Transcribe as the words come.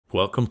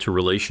Welcome to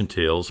Relation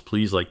Tales.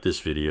 Please like this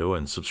video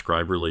and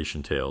subscribe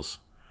Relation Tales.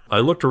 I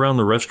looked around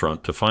the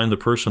restaurant to find the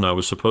person I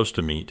was supposed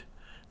to meet.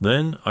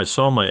 Then I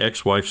saw my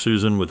ex-wife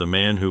Susan with a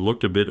man who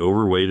looked a bit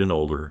overweight and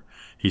older.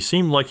 He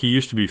seemed like he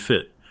used to be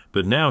fit,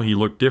 but now he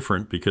looked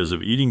different because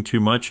of eating too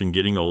much and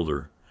getting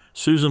older.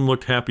 Susan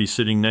looked happy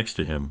sitting next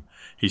to him.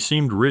 He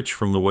seemed rich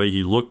from the way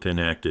he looked and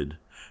acted.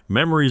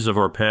 Memories of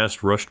our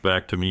past rushed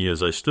back to me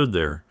as I stood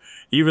there.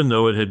 Even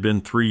though it had been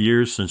 3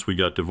 years since we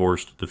got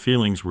divorced, the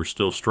feelings were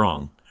still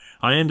strong.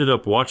 I ended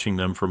up watching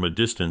them from a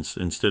distance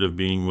instead of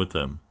being with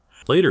them.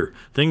 Later,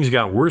 things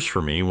got worse for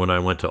me when I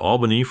went to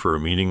Albany for a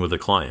meeting with a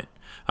client.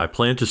 I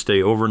planned to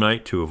stay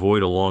overnight to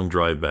avoid a long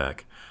drive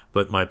back,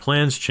 but my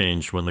plans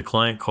changed when the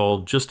client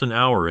called just an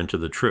hour into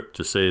the trip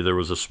to say there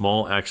was a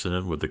small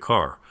accident with the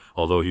car,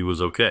 although he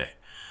was okay.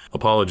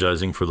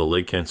 Apologizing for the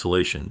late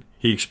cancellation,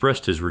 he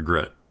expressed his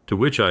regret, to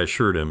which I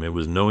assured him it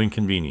was no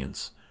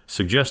inconvenience,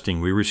 suggesting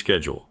we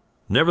reschedule.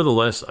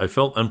 Nevertheless, I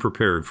felt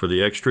unprepared for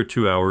the extra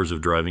 2 hours of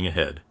driving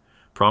ahead.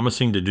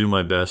 Promising to do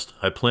my best,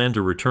 I planned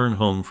to return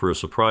home for a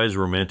surprise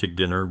romantic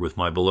dinner with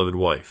my beloved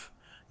wife.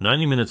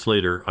 90 minutes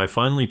later, I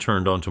finally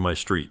turned onto my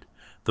street.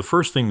 The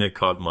first thing that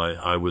caught my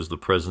eye was the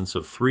presence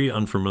of 3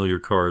 unfamiliar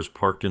cars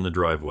parked in the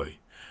driveway.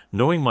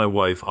 Knowing my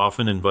wife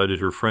often invited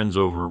her friends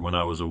over when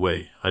I was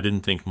away, I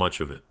didn't think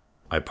much of it.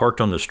 I parked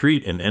on the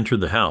street and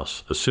entered the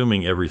house,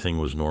 assuming everything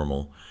was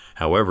normal.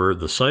 However,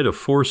 the sight of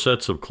 4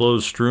 sets of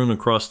clothes strewn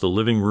across the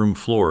living room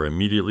floor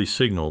immediately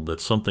signaled that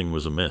something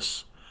was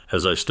amiss.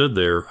 As I stood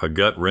there, a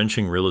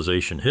gut-wrenching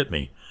realization hit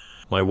me.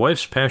 My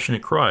wife's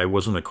passionate cry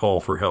wasn't a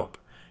call for help.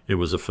 It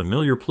was a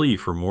familiar plea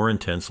for more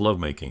intense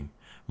lovemaking.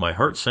 My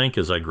heart sank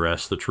as I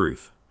grasped the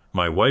truth.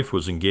 My wife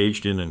was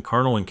engaged in a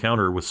carnal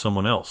encounter with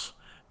someone else.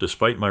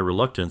 Despite my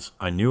reluctance,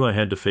 I knew I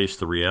had to face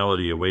the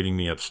reality awaiting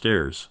me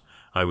upstairs.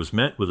 I was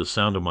met with the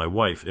sound of my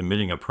wife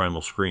emitting a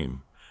primal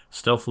scream.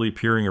 Stealthily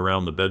peering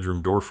around the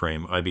bedroom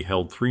doorframe, I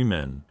beheld 3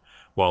 men.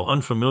 While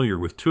unfamiliar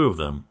with 2 of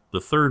them,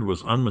 the third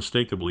was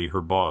unmistakably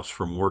her boss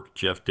from work,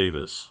 Jeff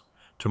Davis.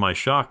 To my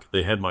shock,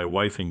 they had my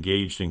wife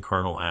engaged in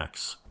carnal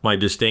acts. My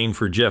disdain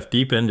for Jeff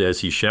deepened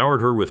as he showered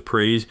her with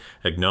praise,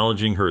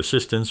 acknowledging her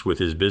assistance with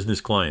his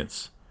business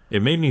clients.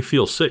 It made me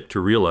feel sick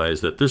to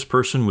realize that this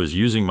person was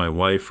using my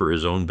wife for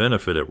his own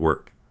benefit at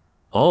work.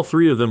 All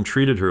 3 of them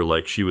treated her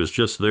like she was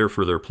just there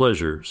for their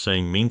pleasure,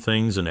 saying mean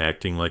things and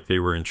acting like they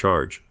were in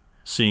charge.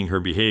 Seeing her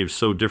behave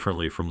so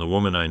differently from the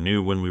woman I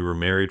knew when we were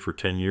married for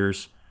 10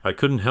 years, I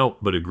couldn't help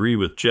but agree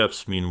with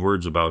Jeff's mean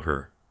words about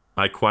her.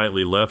 I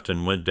quietly left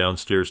and went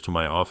downstairs to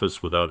my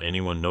office without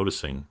anyone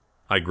noticing.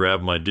 I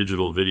grabbed my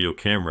digital video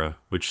camera,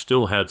 which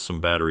still had some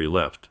battery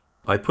left.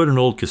 I put an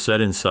old cassette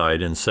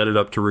inside and set it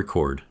up to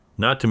record,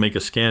 not to make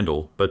a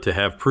scandal, but to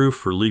have proof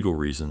for legal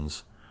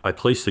reasons. I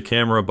placed the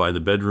camera by the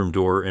bedroom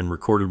door and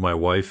recorded my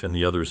wife and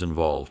the others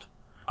involved.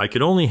 I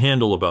could only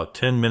handle about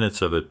 10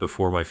 minutes of it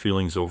before my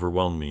feelings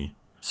overwhelmed me.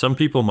 Some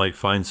people might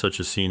find such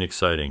a scene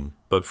exciting,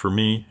 but for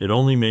me, it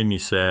only made me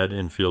sad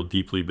and feel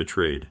deeply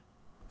betrayed.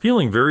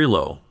 Feeling very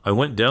low, I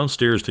went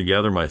downstairs to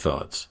gather my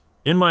thoughts.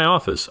 In my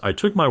office, I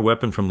took my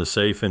weapon from the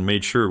safe and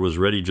made sure it was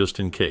ready just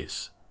in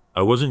case.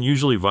 I wasn't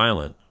usually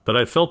violent, but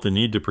I felt the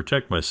need to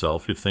protect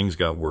myself if things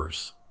got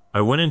worse.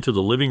 I went into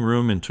the living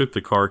room and took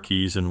the car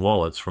keys and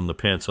wallets from the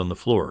pants on the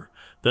floor.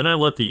 Then I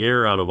let the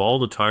air out of all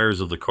the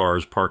tires of the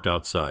cars parked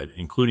outside,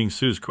 including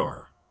Sue's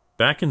car.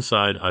 Back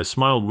inside, I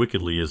smiled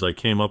wickedly as I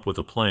came up with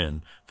a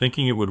plan,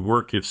 thinking it would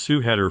work if Sue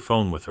had her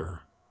phone with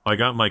her. I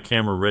got my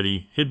camera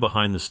ready, hid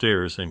behind the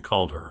stairs, and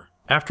called her.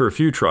 After a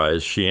few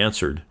tries, she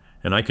answered,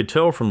 and I could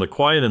tell from the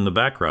quiet in the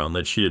background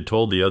that she had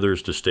told the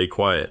others to stay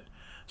quiet.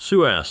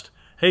 Sue asked,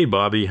 "Hey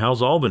Bobby,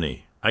 how's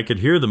Albany?" I could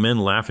hear the men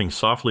laughing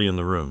softly in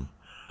the room.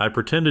 I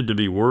pretended to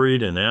be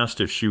worried and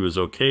asked if she was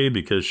okay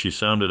because she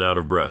sounded out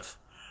of breath.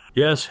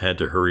 "Yes, had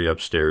to hurry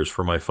upstairs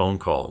for my phone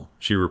call,"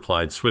 she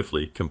replied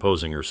swiftly,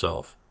 composing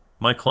herself.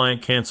 "My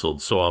client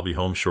canceled, so I'll be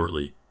home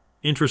shortly."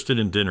 "Interested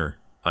in dinner?"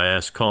 I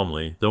asked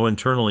calmly, though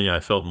internally I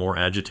felt more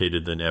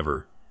agitated than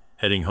ever.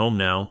 "Heading home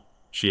now?"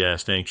 she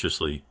asked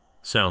anxiously.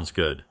 "Sounds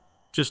good.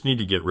 Just need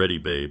to get ready,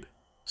 babe."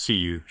 "See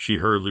you," she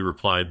hurriedly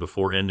replied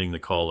before ending the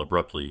call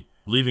abruptly,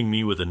 leaving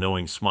me with a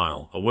knowing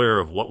smile, aware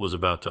of what was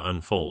about to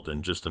unfold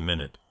in just a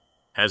minute.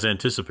 As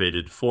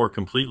anticipated, 4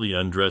 completely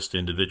undressed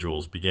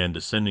individuals began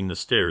descending the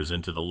stairs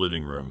into the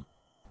living room.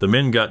 The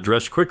men got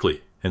dressed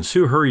quickly, and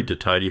Sue hurried to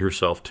tidy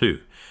herself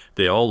too.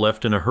 They all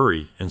left in a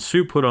hurry, and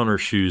Sue put on her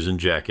shoes and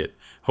jacket,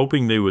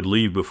 hoping they would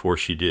leave before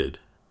she did.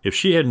 If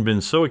she hadn't been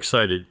so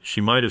excited,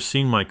 she might have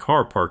seen my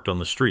car parked on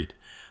the street.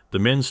 The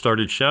men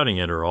started shouting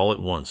at her all at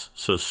once,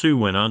 so Sue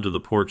went onto the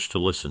porch to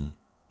listen.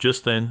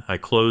 Just then, I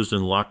closed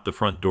and locked the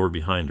front door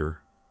behind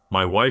her.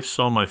 My wife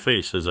saw my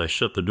face as I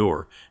shut the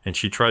door, and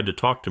she tried to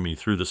talk to me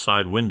through the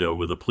side window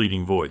with a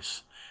pleading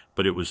voice.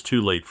 But it was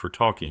too late for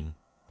talking.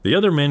 The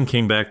other men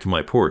came back to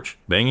my porch,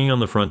 banging on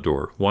the front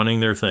door, wanting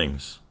their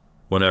things.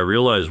 When I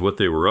realized what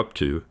they were up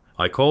to,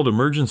 I called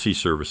emergency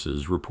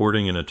services,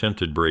 reporting an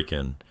attempted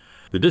break-in.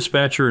 The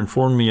dispatcher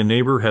informed me a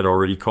neighbor had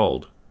already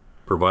called.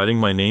 Providing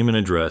my name and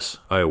address,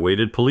 I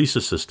awaited police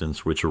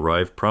assistance, which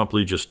arrived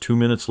promptly just 2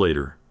 minutes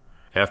later.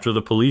 After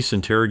the police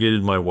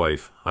interrogated my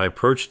wife, I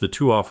approached the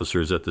two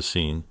officers at the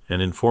scene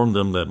and informed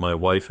them that my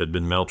wife had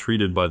been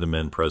maltreated by the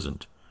men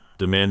present,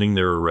 demanding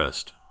their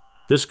arrest.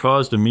 This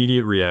caused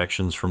immediate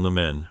reactions from the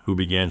men, who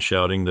began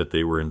shouting that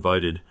they were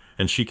invited,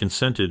 and she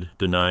consented,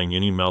 denying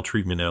any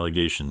maltreatment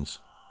allegations.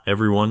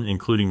 Everyone,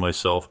 including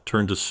myself,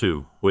 turned to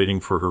Sue,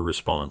 waiting for her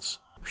response.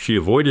 She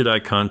avoided eye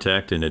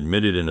contact and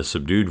admitted in a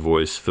subdued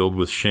voice filled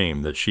with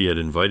shame that she had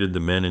invited the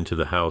men into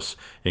the house,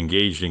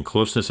 engaged in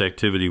closeness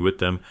activity with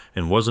them,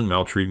 and wasn't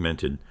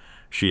maltreated.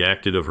 She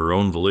acted of her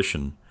own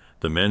volition.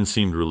 The men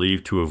seemed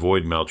relieved to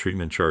avoid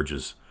maltreatment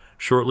charges.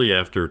 Shortly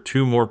after,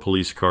 2 more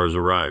police cars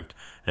arrived,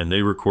 and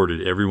they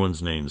recorded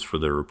everyone's names for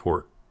their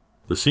report.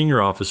 The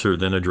senior officer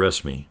then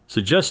addressed me,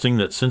 suggesting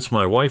that since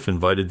my wife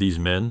invited these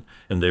men,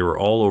 and they were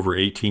all over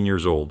 18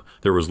 years old,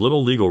 there was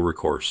little legal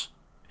recourse.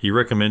 He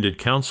recommended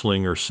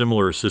counseling or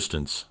similar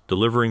assistance,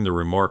 delivering the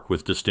remark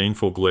with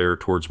disdainful glare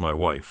towards my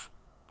wife.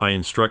 I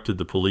instructed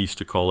the police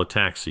to call a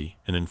taxi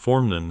and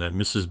informed them that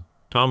Mrs.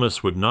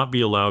 Thomas would not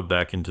be allowed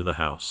back into the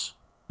house.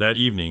 That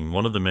evening,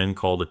 one of the men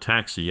called a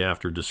taxi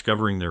after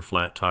discovering their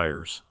flat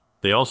tires.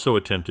 They also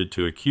attempted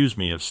to accuse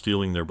me of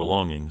stealing their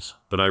belongings,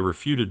 but I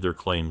refuted their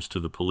claims to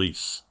the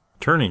police.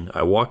 Turning,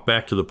 I walked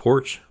back to the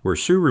porch, where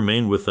Sue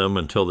remained with them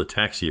until the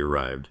taxi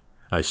arrived.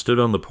 I stood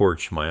on the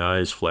porch, my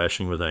eyes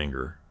flashing with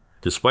anger.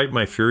 Despite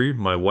my fury,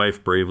 my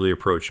wife bravely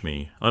approached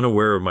me,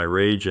 unaware of my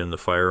rage and the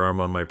firearm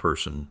on my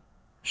person.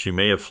 She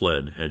may have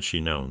fled had she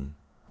known.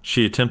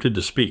 She attempted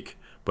to speak,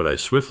 but I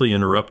swiftly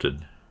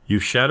interrupted.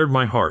 "You've shattered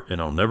my heart,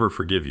 and I'll never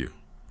forgive you.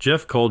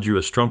 Jeff called you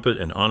a strumpet,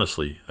 and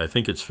honestly, I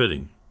think it's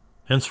fitting.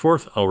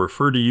 Henceforth, I'll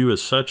refer to you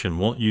as such and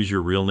won't use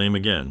your real name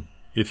again.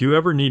 If you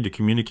ever need to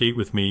communicate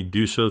with me,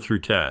 do so through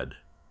Tad."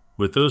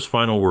 With those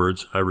final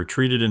words, I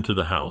retreated into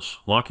the house,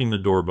 locking the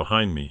door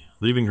behind me,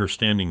 leaving her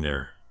standing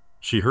there.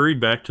 She hurried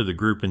back to the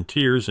group in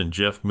tears, and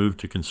Jeff moved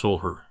to console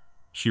her.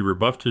 She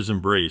rebuffed his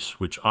embrace,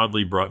 which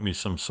oddly brought me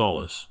some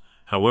solace.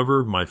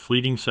 However, my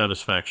fleeting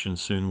satisfaction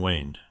soon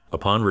waned.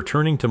 Upon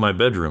returning to my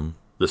bedroom,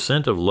 the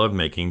scent of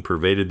lovemaking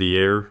pervaded the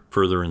air,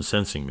 further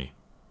incensing me.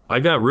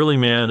 I got really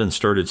mad and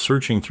started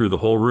searching through the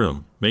whole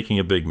room, making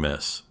a big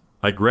mess.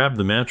 I grabbed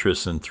the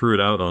mattress and threw it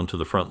out onto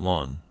the front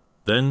lawn.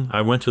 Then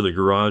I went to the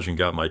garage and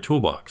got my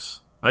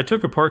toolbox. I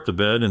took apart the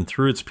bed and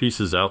threw its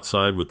pieces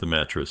outside with the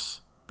mattress.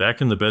 Back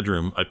in the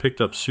bedroom, I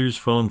picked up Sue's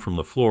phone from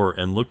the floor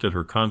and looked at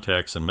her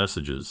contacts and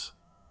messages.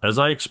 As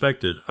I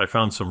expected, I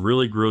found some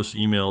really gross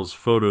emails,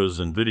 photos,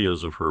 and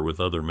videos of her with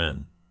other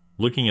men.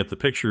 Looking at the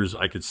pictures,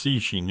 I could see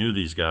she knew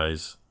these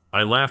guys.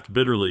 I laughed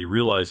bitterly,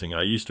 realizing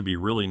I used to be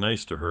really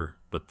nice to her,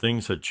 but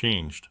things had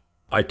changed.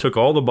 I took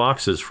all the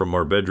boxes from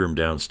our bedroom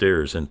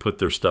downstairs and put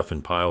their stuff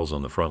in piles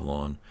on the front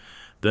lawn.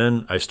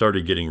 Then I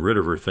started getting rid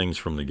of her things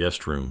from the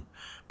guest room.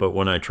 But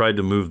when I tried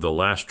to move the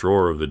last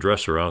drawer of the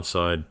dresser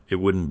outside, it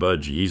wouldn't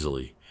budge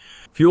easily.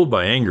 Fueled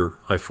by anger,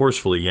 I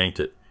forcefully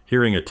yanked it,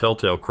 hearing a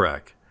telltale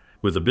crack.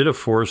 With a bit of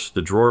force,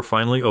 the drawer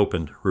finally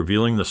opened,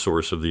 revealing the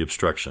source of the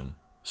obstruction.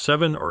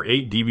 7 or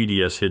 8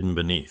 DVDs hidden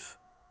beneath.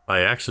 I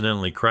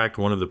accidentally cracked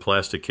one of the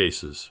plastic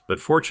cases, but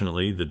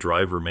fortunately the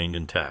drive remained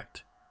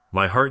intact.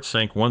 My heart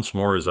sank once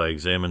more as I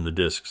examined the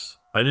discs.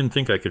 I didn't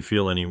think I could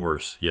feel any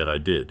worse, yet I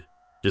did.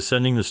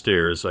 Descending the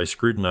stairs, I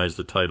scrutinized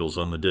the titles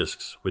on the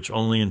discs, which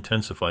only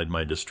intensified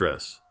my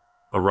distress.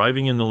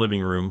 Arriving in the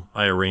living room,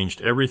 I arranged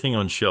everything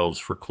on shelves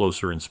for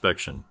closer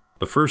inspection.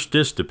 The first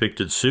disc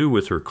depicted Sue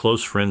with her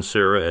close friend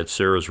Sarah at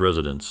Sarah's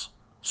residence.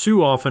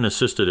 Sue often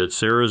assisted at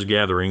Sarah's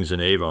gatherings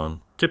in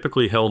Avon,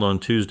 typically held on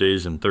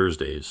Tuesdays and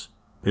Thursdays.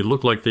 It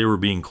looked like they were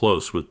being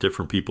close with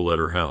different people at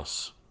her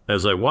house.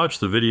 As I watched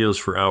the videos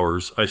for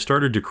hours, I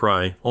started to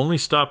cry, only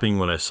stopping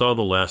when I saw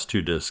the last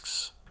 2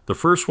 discs. The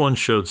first one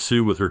showed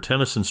Sue with her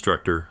tennis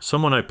instructor,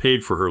 someone I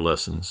paid for her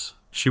lessons.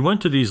 She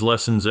went to these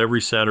lessons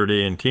every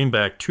Saturday and came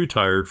back too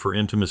tired for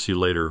intimacy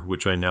later,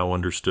 which I now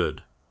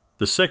understood.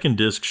 The second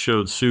disc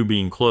showed Sue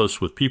being close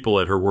with people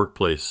at her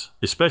workplace,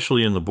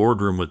 especially in the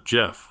boardroom with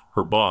Jeff,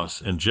 her boss,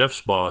 and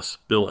Jeff's boss,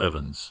 Bill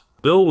Evans.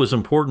 Bill was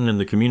important in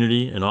the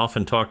community and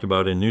often talked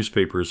about in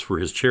newspapers for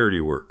his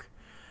charity work.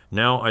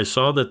 Now I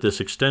saw that this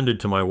extended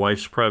to my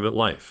wife's private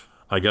life.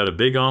 I got a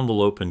big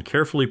envelope and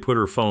carefully put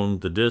her phone,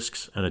 the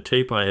discs, and a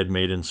tape I had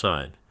made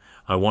inside.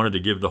 I wanted to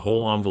give the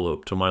whole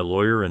envelope to my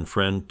lawyer and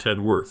friend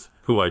Ted Worth,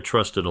 who I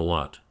trusted a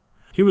lot.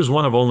 He was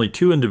one of only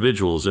 2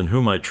 individuals in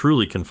whom I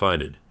truly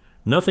confided.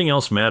 Nothing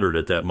else mattered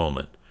at that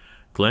moment.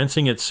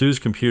 Glancing at Sue's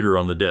computer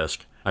on the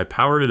desk, I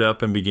powered it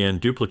up and began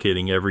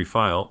duplicating every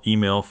file,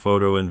 email,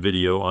 photo, and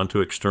video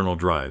onto external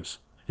drives.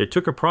 It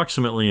took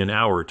approximately an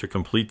hour to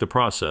complete the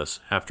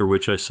process, after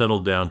which I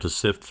settled down to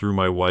sift through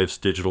my wife's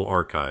digital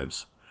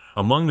archives.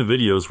 Among the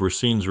videos were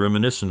scenes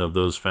reminiscent of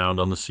those found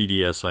on the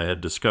CDs I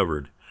had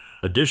discovered.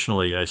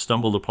 Additionally, I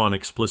stumbled upon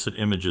explicit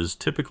images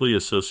typically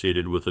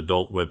associated with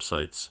adult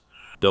websites.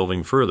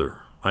 Delving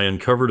further, I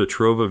uncovered a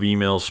trove of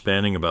emails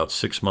spanning about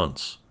 6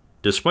 months.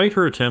 Despite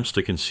her attempts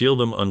to conceal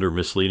them under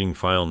misleading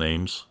file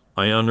names,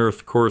 I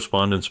unearthed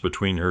correspondence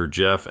between her,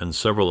 Jeff, and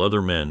several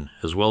other men,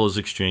 as well as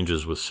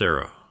exchanges with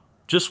Sarah.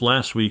 Just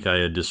last week I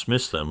had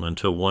dismissed them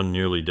until one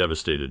nearly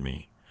devastated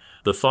me.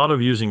 The thought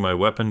of using my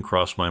weapon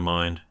crossed my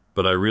mind,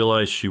 but I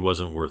realized she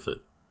wasn't worth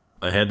it.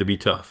 I had to be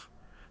tough.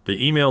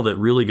 The email that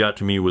really got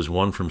to me was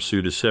one from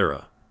Sue to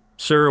Sarah.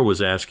 Sarah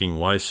was asking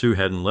why Sue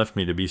hadn't left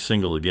me to be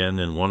single again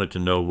and wanted to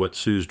know what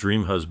Sue's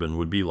dream husband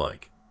would be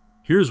like.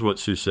 Here's what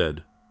Sue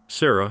said.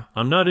 Sarah,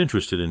 I'm not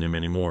interested in him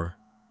anymore.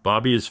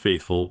 Bobby is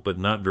faithful, but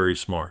not very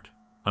smart.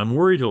 I'm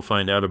worried he'll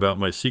find out about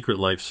my secret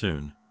life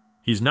soon.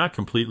 He's not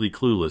completely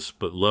clueless,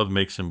 but love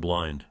makes him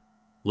blind.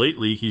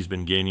 Lately, he's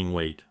been gaining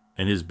weight,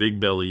 and his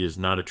big belly is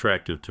not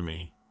attractive to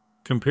me.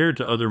 Compared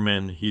to other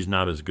men, he's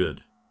not as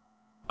good.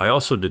 I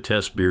also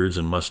detest beards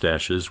and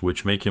mustaches,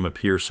 which make him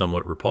appear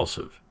somewhat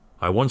repulsive.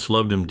 I once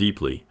loved him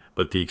deeply,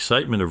 but the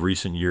excitement of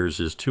recent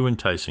years is too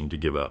enticing to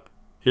give up.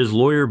 His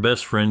lawyer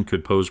best friend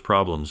could pose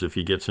problems if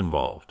he gets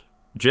involved.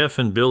 Jeff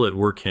and Bill at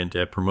work hint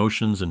at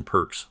promotions and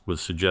perks with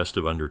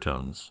suggestive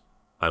undertones.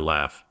 I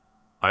laugh.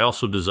 I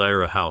also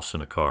desire a house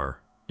and a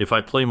car. If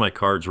I play my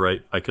cards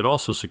right, I could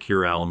also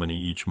secure alimony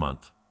each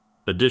month.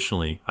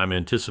 Additionally, I'm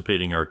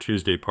anticipating our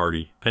Tuesday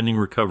party, pending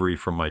recovery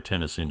from my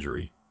tennis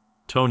injury.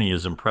 Tony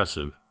is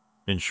impressive.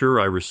 Ensure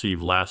I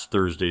receive last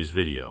Thursday's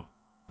video.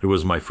 It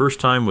was my first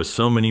time with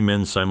so many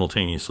men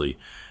simultaneously.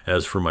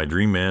 As for my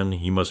dream man,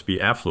 he must be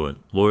affluent,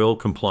 loyal,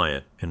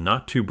 compliant, and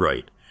not too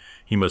bright.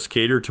 He must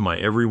cater to my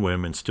every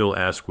whim and still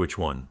ask which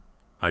one.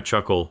 I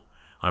chuckle.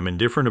 I'm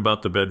indifferent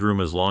about the bedroom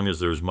as long as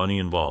there's money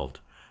involved.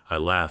 I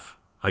laugh.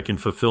 I can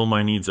fulfill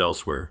my needs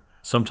elsewhere.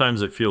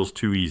 Sometimes it feels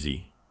too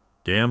easy.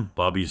 Damn,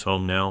 Bobby's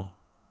home now.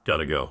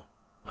 Gotta go.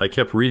 I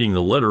kept reading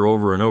the letter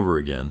over and over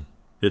again.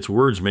 Its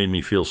words made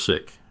me feel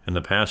sick, and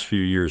the past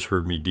few years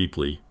hurt me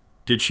deeply.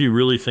 Did she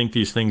really think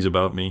these things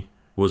about me?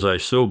 Was I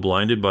so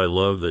blinded by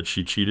love that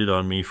she cheated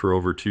on me for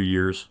over 2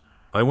 years?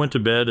 I went to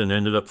bed and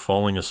ended up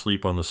falling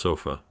asleep on the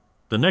sofa.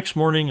 The next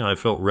morning, I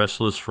felt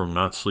restless from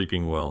not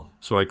sleeping well,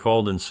 so I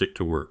called in sick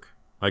to work.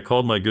 I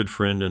called my good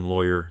friend and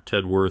lawyer,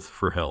 Ted Worth,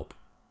 for help.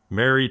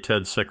 Mary,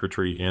 Ted's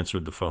secretary,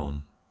 answered the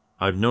phone.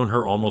 I've known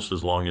her almost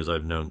as long as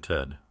I've known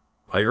Ted.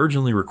 I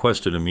urgently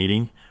requested a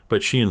meeting,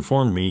 but she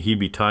informed me he'd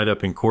be tied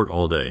up in court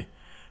all day.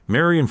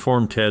 Mary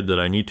informed Ted that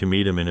I need to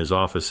meet him in his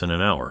office in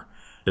an hour.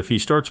 If he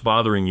starts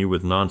bothering you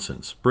with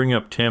nonsense, bring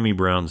up Tammy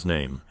Brown's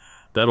name.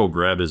 That'll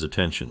grab his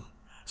attention.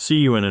 See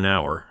you in an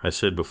hour, I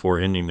said before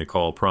ending the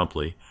call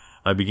promptly.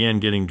 I began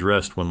getting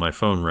dressed when my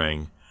phone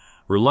rang.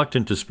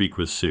 Reluctant to speak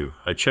with Sue,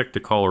 I checked the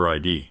caller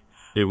ID.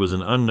 It was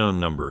an unknown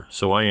number,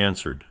 so I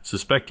answered,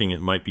 suspecting it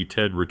might be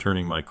Ted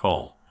returning my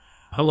call.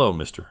 Hello,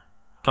 Mr.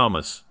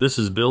 Thomas. This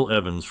is Bill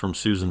Evans from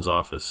Susan's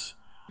office.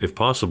 If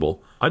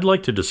possible, I'd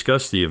like to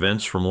discuss the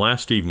events from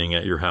last evening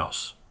at your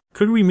house.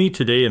 Could we meet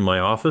today in my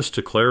office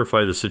to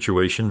clarify the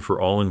situation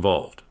for all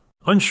involved?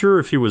 Unsure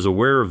if he was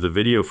aware of the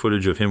video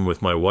footage of him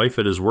with my wife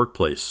at his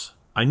workplace.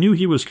 I knew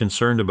he was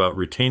concerned about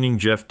retaining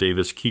Jeff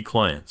Davis' key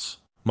clients.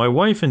 My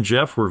wife and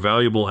Jeff were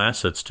valuable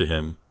assets to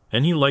him,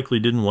 and he likely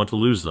didn't want to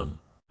lose them.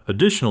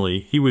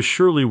 Additionally, he was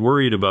surely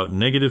worried about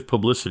negative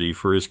publicity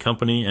for his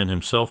company and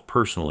himself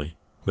personally.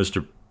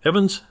 Mr.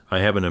 Evans, I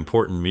have an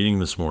important meeting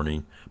this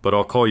morning, but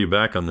I'll call you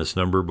back on this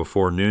number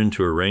before noon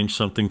to arrange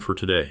something for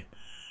today.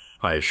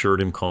 I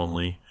assured him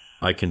calmly.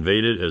 I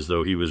conveyed it as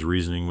though he was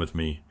reasoning with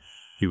me.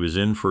 He was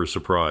in for a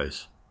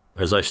surprise.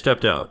 As I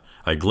stepped out,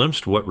 I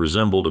glimpsed what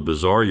resembled a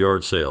bizarre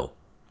yard sale.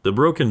 The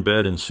broken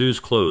bed and Sue's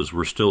clothes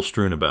were still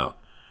strewn about.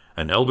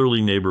 An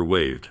elderly neighbor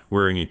waved,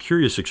 wearing a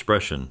curious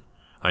expression.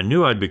 I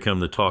knew I'd become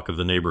the talk of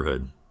the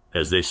neighborhood.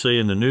 As they say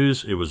in the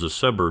news, it was a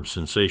suburb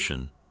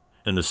sensation.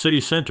 In the city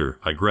center,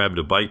 I grabbed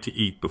a bite to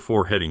eat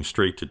before heading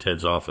straight to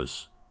Ted's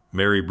office.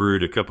 Mary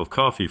brewed a cup of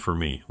coffee for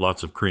me,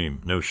 lots of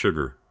cream, no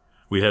sugar.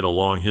 We had a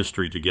long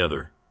history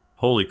together.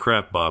 Holy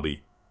crap,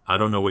 Bobby. I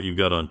don't know what you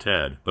got on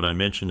Tad, but I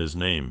mentioned his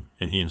name,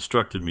 and he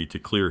instructed me to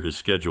clear his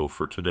schedule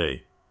for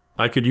today.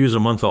 I could use a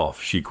month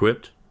off, she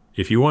quipped.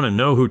 If you want to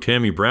know who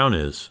Tammy Brown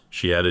is,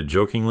 she added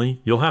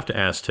jokingly, you'll have to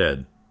ask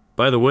Ted.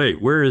 By the way,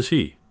 where is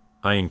he?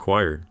 I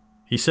inquired.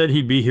 He said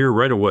he'd be here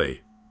right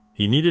away.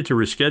 He needed to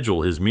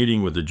reschedule his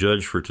meeting with the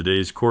judge for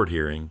today's court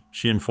hearing,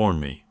 she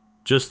informed me.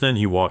 Just then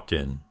he walked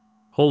in.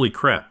 Holy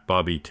crap,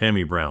 Bobby,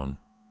 Tammy Brown.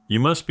 You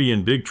must be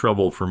in big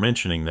trouble for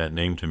mentioning that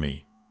name to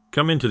me.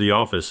 Come into the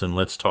office and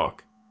let's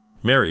talk.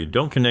 Mary,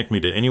 don't connect me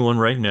to anyone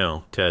right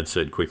now, Tad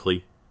said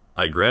quickly.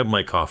 I grabbed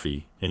my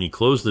coffee, and he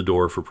closed the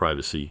door for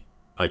privacy.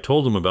 I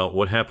told him about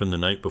what happened the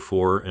night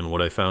before and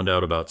what I found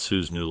out about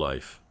Sue's new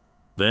life.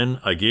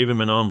 Then I gave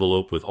him an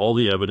envelope with all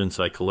the evidence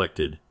I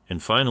collected,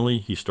 and finally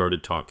he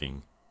started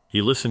talking.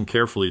 He listened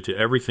carefully to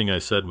everything I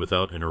said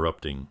without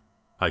interrupting.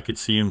 I could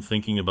see him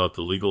thinking about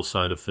the legal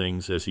side of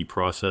things as he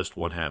processed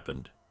what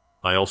happened.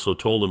 I also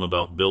told him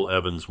about Bill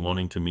Evans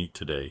wanting to meet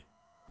today.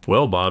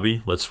 Well,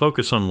 Bobby, let's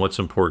focus on what's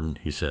important,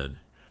 he said.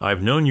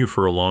 I've known you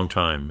for a long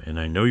time, and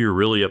I know you're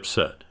really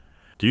upset.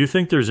 Do you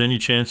think there's any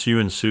chance you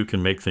and Sue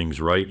can make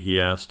things right,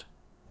 he asked.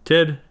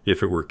 Ted,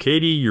 if it were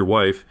Katie, your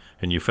wife,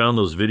 and you found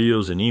those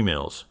videos and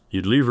emails,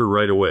 you'd leave her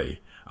right away.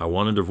 I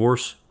want a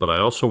divorce, but I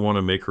also want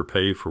to make her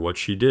pay for what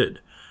she did.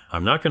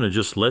 I'm not going to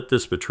just let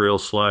this betrayal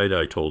slide,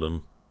 I told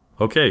him.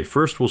 Okay,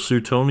 first we'll sue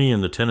Tony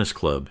and the tennis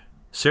club.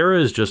 Sarah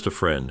is just a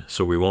friend,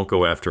 so we won't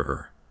go after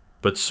her.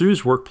 But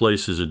Sue's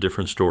workplace is a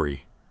different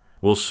story.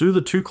 We'll sue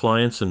the 2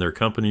 clients and their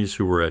companies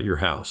who were at your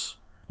house.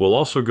 We'll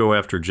also go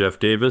after Jeff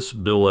Davis,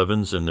 Bill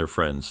Evans, and their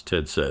friends,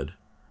 Ted said.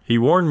 He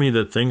warned me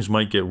that things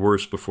might get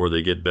worse before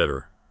they get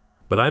better.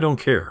 But I don't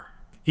care.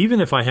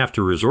 Even if I have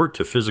to resort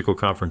to physical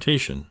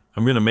confrontation,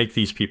 I'm going to make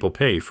these people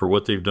pay for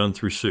what they've done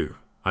through Sue,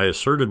 I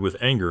asserted with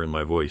anger in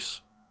my voice.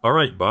 All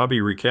right, Bobby,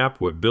 recap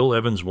what Bill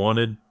Evans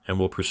wanted, and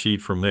we'll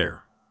proceed from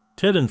there.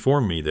 Ted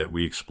informed me that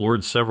we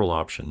explored several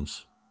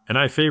options, and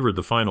I favored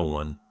the final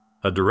one.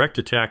 A direct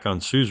attack on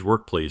Sue's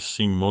workplace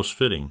seemed most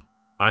fitting.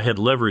 I had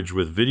leverage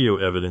with video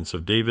evidence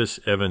of Davis,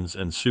 Evans,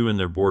 and Sue in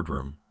their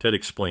boardroom, Ted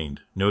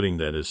explained, noting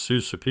that as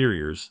Sue's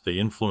superiors, they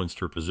influenced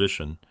her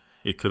position.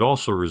 It could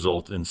also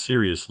result in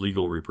serious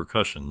legal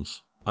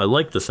repercussions. I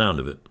liked the sound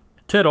of it.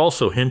 Ted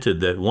also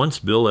hinted that once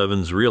Bill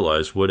Evans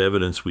realized what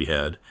evidence we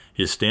had,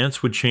 his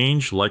stance would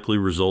change, likely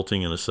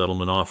resulting in a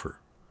settlement offer.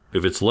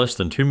 If it's less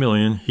than $2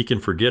 million, he can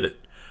forget it,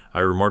 I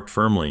remarked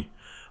firmly.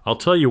 I'll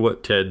tell you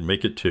what, Ted,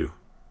 make it 2.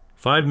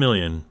 $5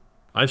 million.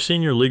 I've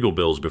seen your legal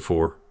bills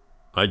before,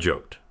 I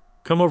joked.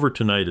 Come over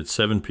tonight at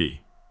 7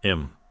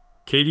 p.m.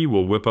 Katie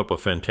will whip up a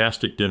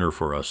fantastic dinner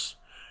for us.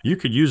 You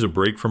could use a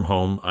break from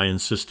home, I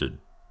insisted.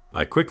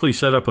 I quickly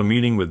set up a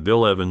meeting with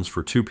Bill Evans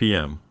for 2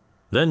 p.m.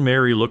 Then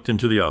Mary looked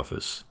into the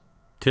office.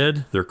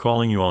 Ted, they're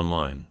calling you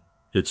online.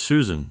 It's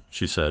Susan,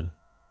 she said.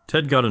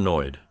 Ted got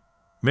annoyed.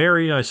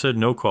 Mary, I said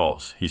no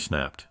calls, he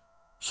snapped.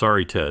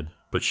 Sorry, Ted,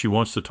 but she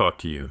wants to talk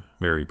to you,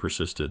 Mary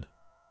persisted.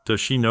 Does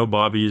she know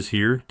Bobby is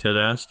here? Ted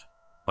asked.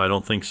 I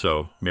don't think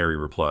so, Mary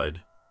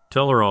replied.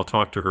 Tell her I'll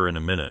talk to her in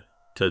a minute,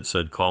 Ted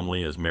said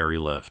calmly as Mary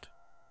left.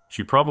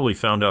 She probably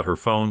found out her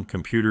phone,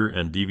 computer,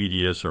 and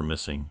DVDs are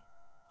missing.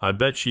 I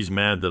bet she's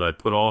mad that I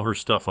put all her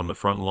stuff on the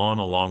front lawn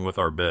along with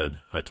our bed,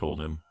 I told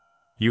him.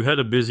 You had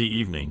a busy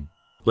evening.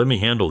 Let me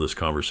handle this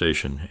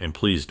conversation, and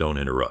please don't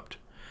interrupt.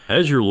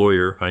 As your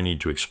lawyer, I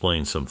need to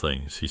explain some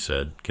things, he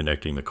said,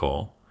 connecting the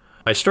call.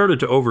 I started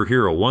to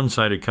overhear a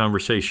one-sided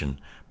conversation,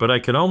 but I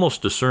could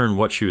almost discern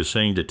what she was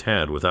saying to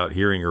Tad without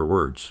hearing her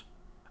words.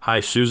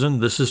 Hi, Susan,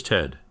 this is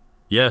Ted.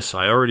 Yes,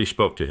 I already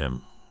spoke to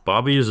him.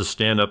 Bobby is a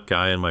stand-up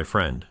guy and my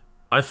friend.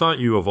 I thought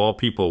you of all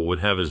people would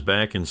have his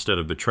back instead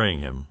of betraying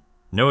him.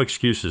 No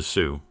excuses,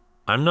 Sue.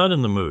 I'm not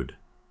in the mood.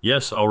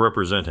 Yes, I'll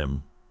represent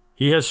him.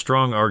 He has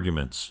strong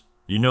arguments.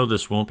 You know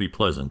this won't be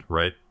pleasant,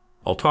 right?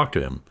 I'll talk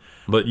to him.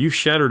 But you've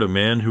shattered a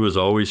man who is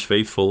always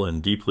faithful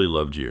and deeply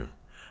loved you.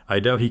 I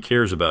doubt he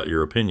cares about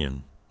your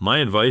opinion. My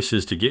advice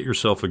is to get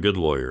yourself a good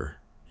lawyer.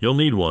 You'll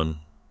need one.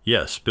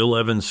 Yes, Bill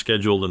Evans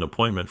scheduled an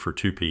appointment for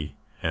 2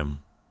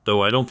 p.m.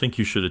 Though I don't think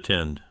you should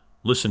attend.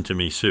 Listen to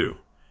me, Sue.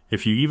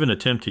 If you even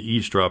attempt to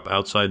eavesdrop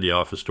outside the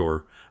office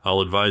door,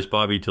 I'll advise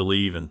Bobby to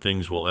leave and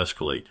things will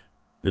escalate.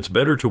 It's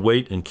better to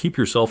wait and keep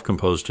yourself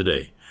composed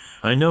today.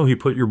 I know he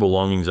put your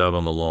belongings out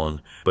on the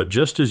lawn, but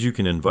just as you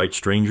can invite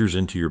strangers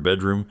into your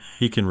bedroom,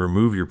 he can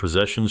remove your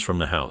possessions from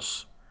the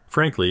house.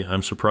 Frankly,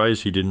 I'm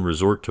surprised he didn't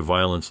resort to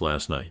violence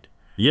last night.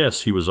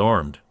 Yes, he was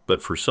armed,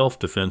 but for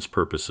self-defense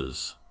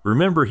purposes.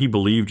 Remember, he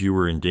believed you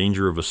were in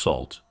danger of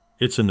assault.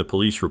 It's in the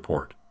police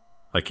report.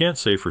 I can't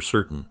say for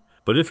certain,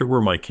 but if it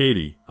were my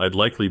Katie, I'd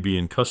likely be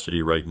in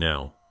custody right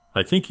now.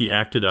 I think he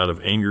acted out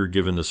of anger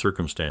given the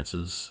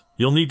circumstances.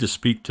 You'll need to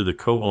speak to the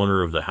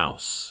co-owner of the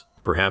house.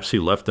 Perhaps he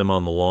left them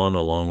on the lawn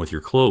along with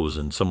your clothes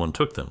and someone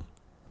took them.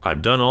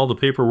 I've done all the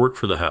paperwork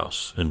for the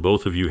house, and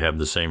both of you have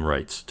the same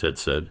rights, Ted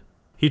said.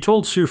 He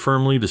told Sue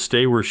firmly to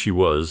stay where she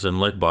was and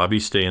let Bobby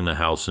stay in the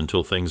house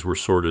until things were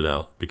sorted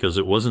out, because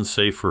it wasn't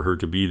safe for her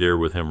to be there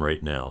with him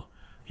right now.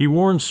 He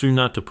warned Sue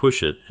not to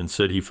push it and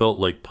said he felt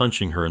like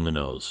punching her in the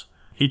nose.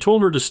 He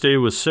told her to stay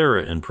with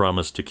Sarah and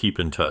promised to keep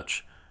in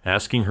touch,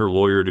 asking her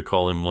lawyer to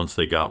call him once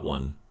they got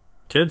one.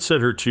 Ted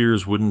said her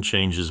tears wouldn't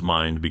change his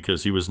mind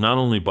because he was not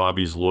only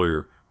Bobby's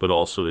lawyer, but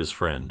also his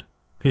friend.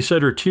 He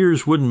said her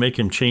tears wouldn't make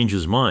him change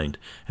his mind,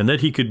 and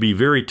that he could be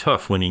very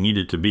tough when he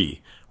needed to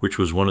be, which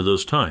was one of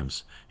those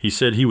times. He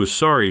said he was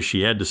sorry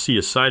she had to see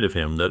a side of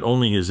him that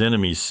only his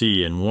enemies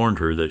see and warned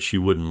her that she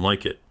wouldn't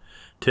like it.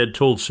 Ted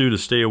told Sue to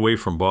stay away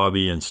from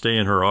Bobby and stay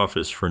in her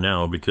office for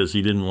now because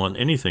he didn't want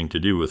anything to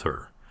do with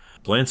her.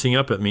 Glancing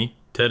up at me,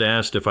 Ted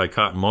asked if I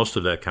caught most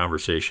of that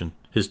conversation,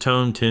 his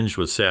tone tinged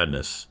with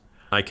sadness.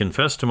 I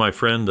confessed to my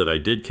friend that I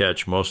did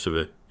catch most of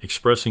it,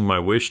 expressing my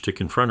wish to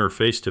confront her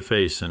face to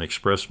face and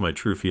express my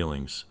true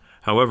feelings.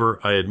 However,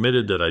 I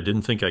admitted that I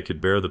didn't think I could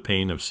bear the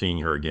pain of seeing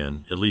her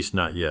again, at least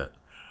not yet.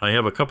 I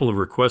have a couple of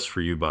requests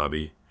for you,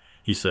 Bobby,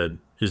 he said,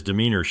 his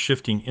demeanor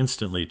shifting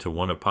instantly to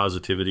one of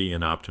positivity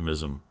and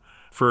optimism.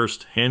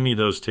 First, hand me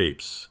those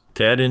tapes.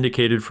 Tad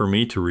indicated for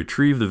me to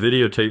retrieve the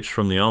videotapes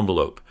from the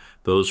envelope,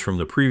 those from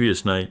the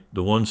previous night,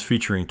 the ones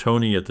featuring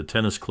Tony at the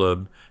tennis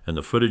club, and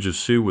the footage of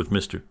Sue with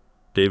Mr.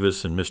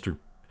 Davis and Mr.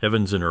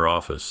 Evans in her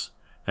office.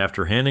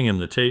 After handing him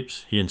the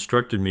tapes, he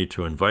instructed me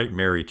to invite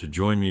Mary to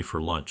join me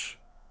for lunch.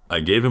 I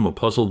gave him a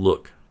puzzled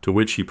look. to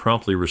which he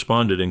promptly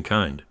responded in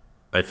kind.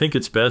 I think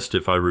it's best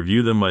if I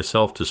review them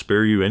myself to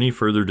spare you any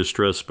further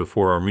distress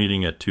before our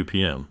meeting at 2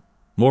 p.m.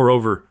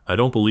 Moreover, I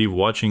don't believe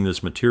watching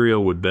this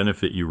material would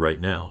benefit you right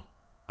now.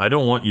 I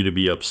don't want you to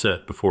be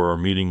upset before our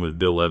meeting with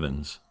Bill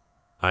Evans.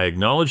 I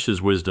acknowledged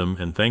his wisdom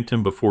and thanked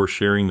him before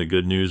sharing the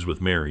good news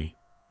with Mary.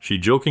 She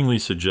jokingly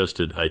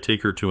suggested I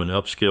take her to an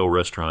upscale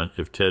restaurant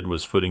if Ted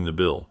was footing the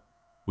bill.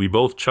 We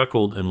both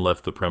chuckled and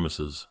left the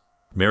premises.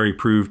 Mary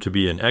proved to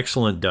be an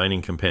excellent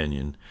dining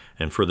companion,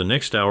 and for the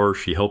next hour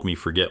she helped me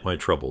forget my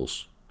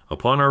troubles.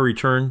 Upon our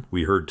return,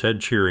 we heard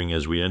Ted cheering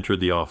as we entered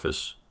the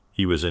office.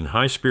 He was in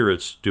high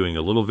spirits, doing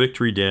a little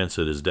victory dance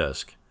at his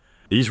desk.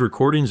 "These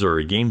recordings are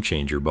a game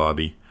changer,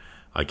 Bobby.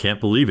 I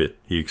can't believe it,"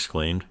 he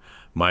exclaimed.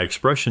 My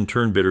expression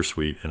turned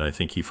bittersweet, and I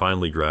think he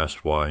finally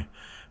grasped why.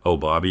 "Oh,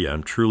 Bobby,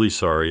 I'm truly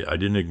sorry I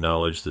didn't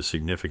acknowledge the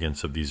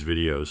significance of these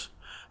videos.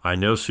 I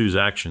know Sue's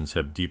actions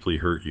have deeply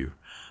hurt you.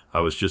 I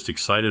was just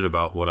excited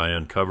about what I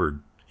uncovered."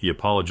 He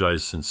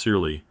apologized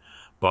sincerely.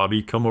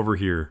 "Bobby, come over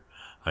here.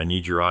 I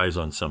need your eyes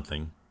on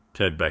something."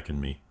 Ted beckoned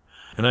me,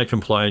 and I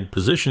complied,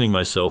 positioning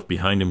myself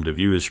behind him to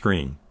view his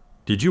screen.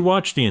 "Did you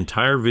watch the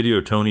entire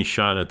video Tony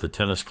shot at the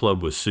tennis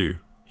club with Sue?"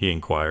 he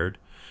inquired.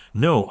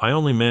 "No, I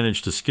only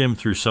managed to skim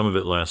through some of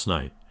it last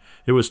night.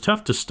 It was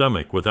tough to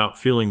stomach without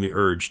feeling the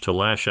urge to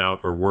lash out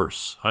or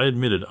worse," I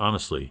admitted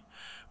honestly.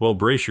 "Well,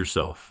 brace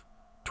yourself.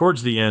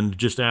 Towards the end,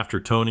 just after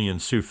Tony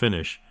and Sue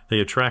finish, they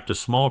attract a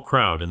small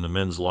crowd in the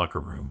men's locker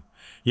room.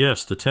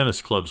 Yes, the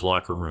tennis club's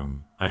locker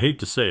room. I hate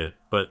to say it,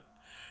 but..."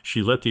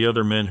 She let the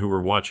other men who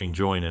were watching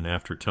join in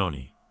after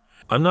Tony.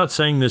 "I'm not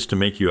saying this to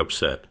make you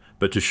upset,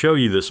 but to show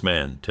you this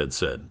man," Ted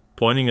said,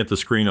 pointing at the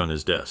screen on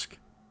his desk.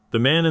 The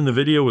man in the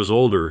video was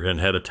older and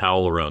had a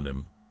towel around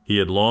him. He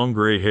had long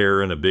gray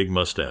hair and a big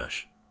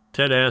mustache.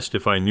 Ted asked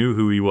if I knew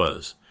who he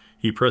was.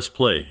 He pressed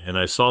play, and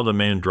I saw the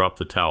man drop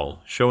the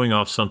towel, showing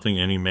off something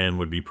any man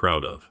would be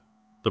proud of.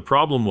 The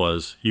problem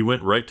was, he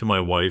went right to my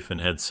wife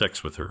and had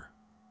sex with her.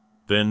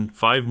 Then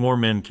 5 more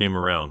men came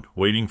around,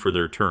 waiting for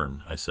their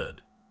turn, I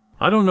said.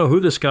 "I don't know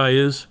who this guy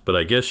is, but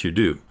I guess you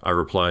do," I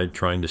replied,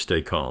 trying to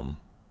stay calm.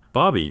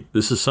 "Bobby,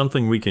 this is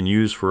something we can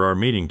use for our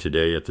meeting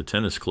today at the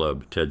tennis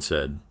club," Ted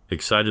said,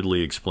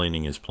 excitedly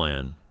explaining his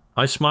plan.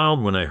 I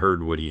smiled when I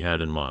heard what he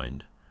had in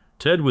mind.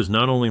 Ted was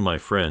not only my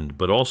friend,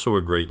 but also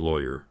a great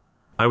lawyer.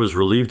 I was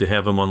relieved to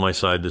have him on my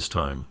side this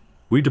time.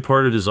 We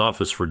departed his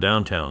office for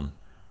downtown,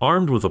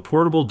 armed with a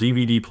portable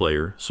DVD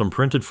player, some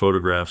printed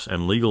photographs,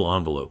 and legal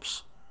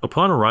envelopes.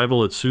 Upon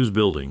arrival at Sue's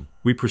building,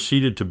 we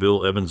proceeded to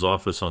Bill Evans'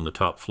 office on the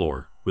top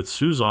floor, with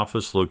Sue's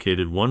office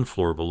located 1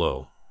 floor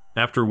below.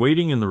 After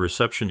waiting in the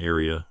reception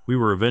area, we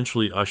were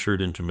eventually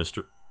ushered into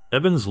Mr.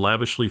 Evans'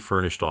 lavishly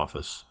furnished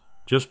office.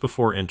 Just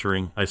before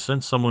entering, I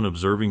sensed someone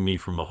observing me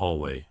from the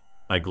hallway.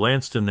 I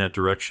glanced in that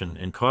direction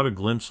and caught a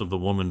glimpse of the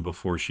woman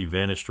before she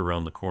vanished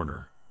around the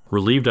corner.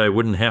 Relieved I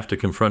wouldn't have to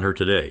confront her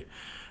today,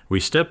 we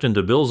stepped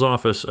into Bill's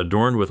office,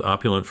 adorned with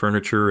opulent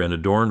furniture and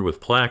adorned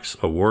with plaques,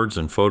 awards,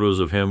 and photos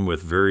of him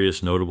with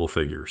various notable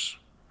figures.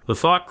 The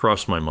thought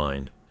crossed my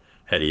mind.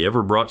 Had he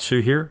ever brought Sue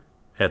here?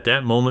 At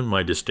that moment,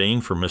 my disdain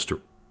for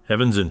Mr.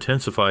 Evans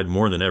intensified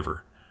more than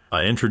ever.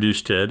 I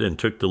introduced Ted and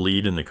took the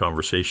lead in the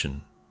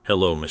conversation.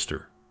 "Hello,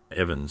 Mr.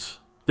 Evans.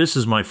 This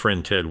is my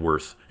friend Ted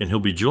Worth, and he'll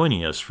be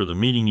joining us for the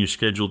meeting you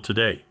scheduled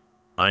today."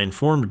 I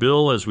informed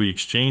Bill as we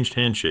exchanged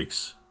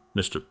handshakes.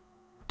 "Mr.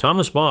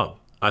 Thomas Bob,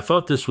 I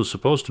thought this was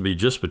supposed to be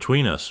just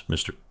between us,"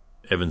 Mr.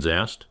 Evans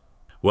asked.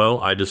 "Well,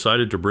 I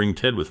decided to bring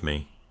Ted with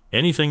me.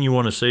 Anything you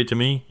want to say to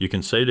me, you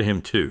can say to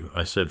him too,"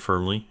 I said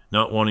firmly,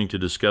 not wanting to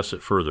discuss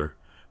it further.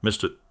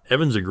 Mr.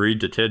 Evans agreed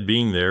to Ted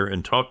being there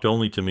and talked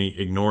only to me,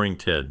 ignoring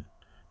Ted.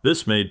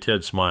 This made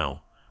Ted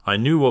smile. I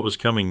knew what was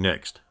coming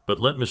next, but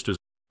let Mr.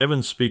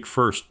 Evans speak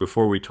first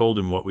before we told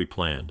him what we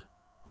planned.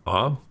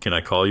 "Bob, can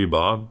I call you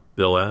Bob?"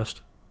 Bill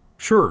asked.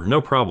 "Sure,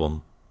 no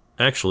problem.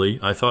 Actually,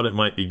 I thought it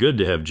might be good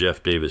to have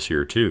Jeff Davis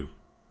here too."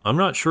 "I'm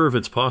not sure if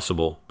it's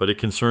possible, but it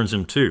concerns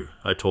him too,"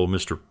 I told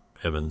Mr.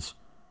 Evans.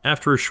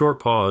 After a short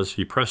pause,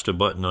 he pressed a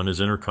button on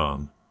his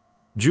intercom.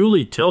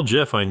 "Julie, tell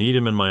Jeff I need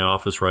him in my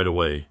office right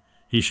away.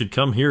 He should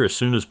come here as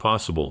soon as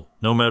possible,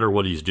 no matter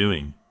what he's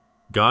doing."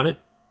 "Got it?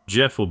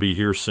 Jeff will be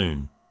here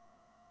soon."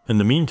 In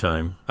the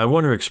meantime, I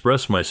want to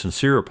express my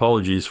sincere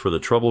apologies for the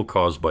trouble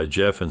caused by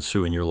Jeff and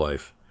Sue in your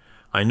life.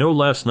 I know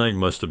last night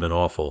must have been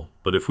awful,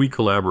 but if we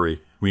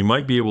collaborate, we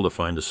might be able to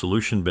find a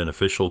solution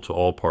beneficial to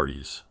all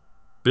parties.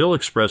 Bill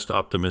expressed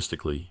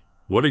optimistically.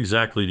 "What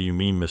exactly do you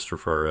mean, Mr.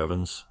 Farr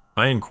Evans?"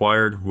 I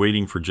inquired,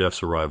 waiting for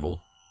Jeff's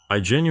arrival. "I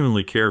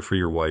genuinely care for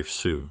your wife,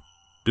 Sue."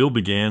 Bill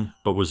began,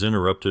 but was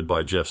interrupted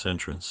by Jeff's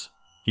entrance.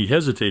 He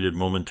hesitated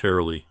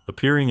momentarily,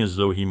 appearing as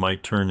though he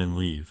might turn and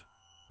leave.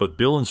 But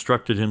Bill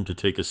instructed him to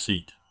take a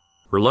seat.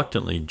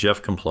 Reluctantly,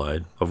 Jeff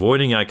complied,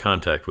 avoiding eye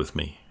contact with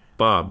me.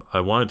 "Bob, I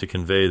wanted to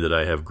convey that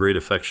I have great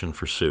affection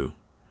for Sue."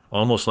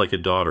 Almost like a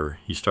daughter,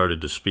 he started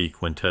to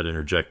speak when Ted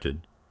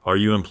interjected. "Are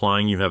you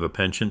implying you have a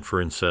penchant for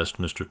incest,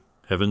 Mr.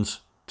 Evans?"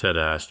 Ted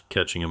asked,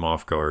 catching him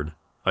off guard.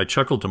 I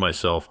chuckled to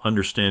myself,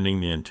 understanding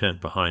the intent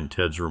behind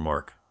Ted's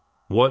remark.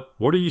 What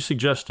are you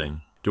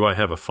suggesting?" Do I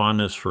have a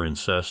fondness for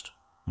incest?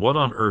 What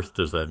on earth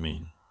does that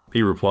mean?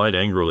 He replied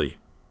angrily.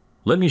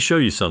 Let me show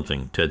you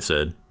something, Ted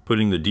said,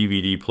 putting the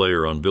DVD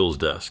player on Bill's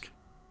desk.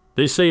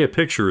 They say a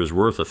picture is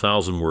worth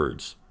 1,000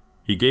 words.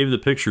 He gave the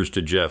pictures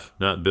to Jeff,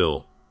 not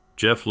Bill.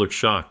 Jeff looked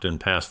shocked and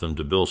passed them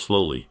to Bill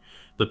slowly.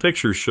 The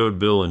pictures showed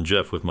Bill and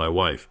Jeff with my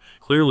wife,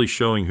 clearly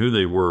showing who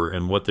they were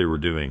and what they were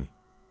doing.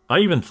 I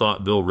even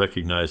thought Bill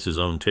recognized his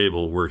own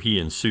table where he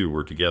and Sue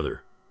were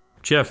together.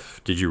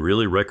 Jeff, did you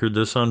really record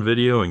this on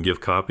video and give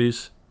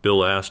copies?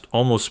 Bill asked,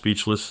 almost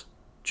speechless.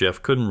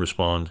 Jeff couldn't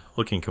respond,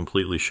 looking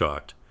completely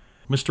shocked.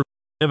 Mr.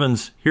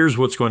 Evans, here's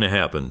what's going to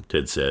happen,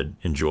 Ted said,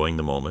 enjoying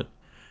the moment.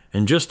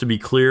 And just to be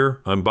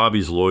clear, I'm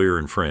Bobby's lawyer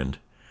and friend.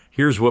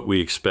 Here's what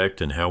we expect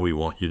and how we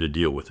want you to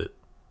deal with it.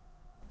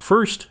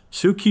 First,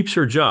 Sue keeps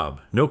her job,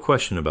 no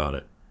question about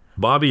it.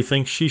 Bobby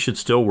thinks she should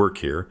still work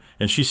here,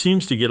 and she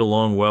seems to get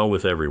along well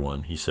with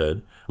everyone, he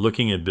said,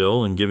 looking at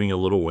Bill and giving a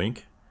little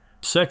wink.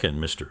 Second,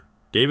 Mr.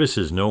 Davis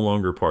is no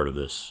longer part of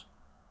this.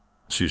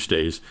 Sue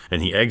stays,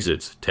 and he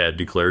exits, Tad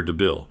declared to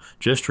Bill,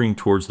 gesturing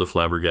towards the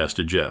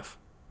flabbergasted Jeff.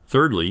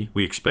 Thirdly,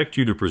 we expect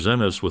you to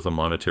present us with a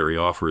monetary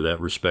offer that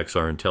respects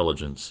our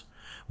intelligence.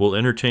 We'll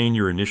entertain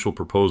your initial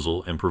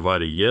proposal and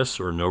provide a yes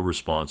or no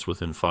response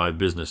within 5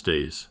 business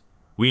days.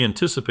 We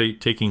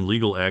anticipate taking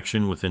legal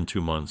action within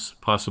 2 months,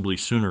 possibly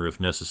sooner if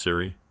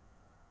necessary.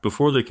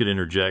 Before they could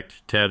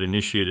interject, Tad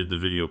initiated the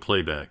video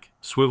playback,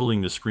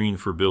 swiveling the screen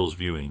for Bill's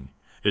viewing.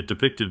 It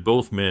depicted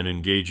both men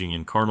engaging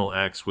in carnal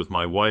acts with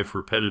my wife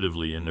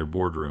repetitively in their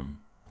boardroom.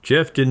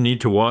 Jeff didn't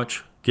need to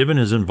watch, given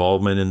his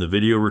involvement in the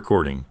video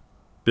recording.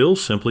 Bill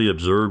simply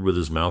observed with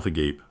his mouth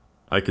agape.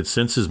 I could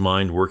sense his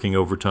mind working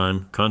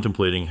overtime,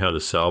 contemplating how to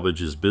salvage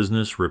his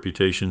business,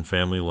 reputation,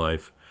 family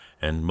life,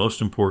 and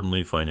most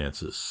importantly,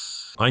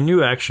 finances. I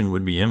knew action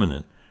would be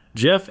imminent.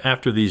 Jeff,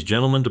 after these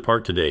gentlemen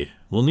depart today,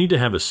 we'll need to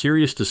have a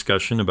serious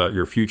discussion about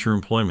your future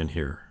employment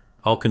here.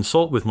 I'll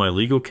consult with my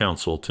legal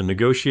counsel to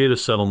negotiate a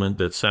settlement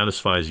that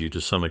satisfies you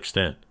to some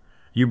extent.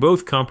 You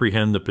both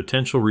comprehend the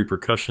potential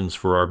repercussions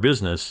for our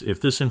business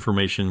if this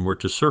information were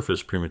to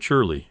surface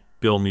prematurely,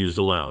 Bill mused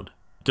aloud.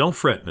 Don't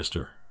fret,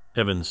 Mr.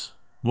 Evans.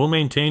 We'll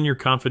maintain your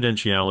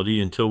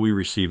confidentiality until we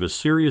receive a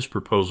serious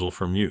proposal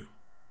from you.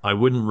 I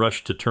wouldn't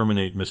rush to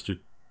terminate Mr.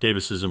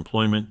 Davis's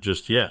employment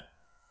just yet.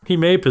 He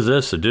may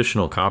possess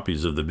additional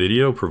copies of the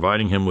video,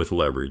 providing him with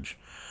leverage.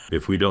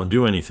 If we don't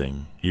do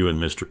anything, you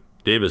and Mr.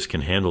 Davis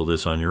can handle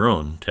this on your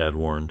own, Tad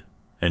warned.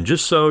 And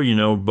just so you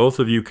know, both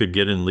of you could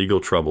get in legal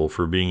trouble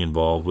for being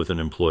involved with an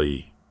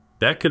employee.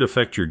 That could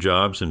affect your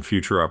jobs and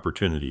future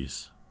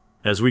opportunities.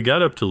 As we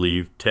got up to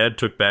leave, Tad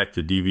took back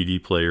the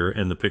DVD player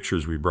and the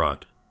pictures we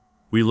brought.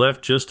 We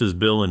left just as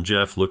Bill and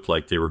Jeff looked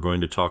like they were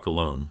going to talk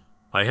alone.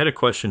 I had a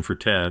question for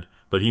Tad,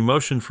 but he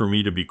motioned for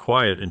me to be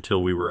quiet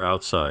until we were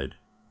outside.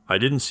 I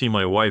didn't see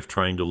my wife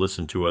trying to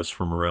listen to us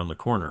from around the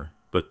corner,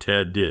 but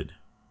Tad did.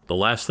 The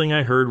last thing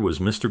I heard was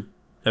Mr.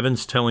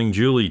 Evans telling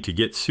Julie to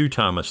get Sue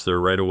Thomas there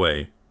right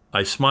away.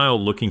 I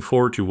smiled, looking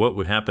forward to what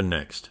would happen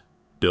next.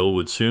 Bill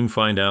would soon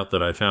find out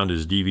that I found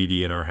his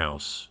DVD in our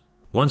house.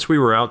 Once we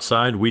were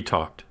outside, we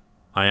talked.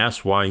 I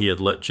asked why he had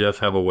let Jeff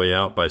have a way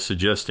out by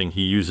suggesting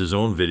he use his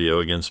own video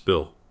against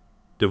Bill.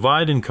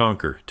 Divide and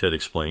conquer, Ted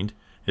explained.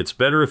 It's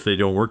better if they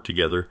don't work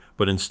together,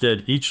 but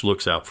instead each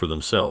looks out for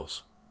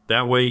themselves.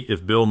 That way,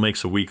 if Bill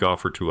makes a weak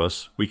offer to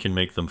us, we can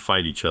make them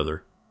fight each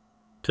other.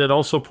 Ted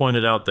also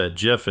pointed out that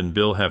Jeff and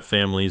Bill have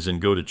families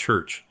and go to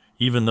church,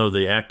 even though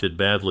they acted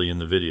badly in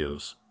the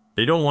videos.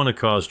 They don't want to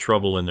cause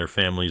trouble in their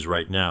families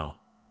right now.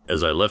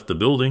 As I left the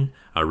building,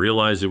 I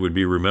realized it would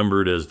be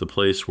remembered as the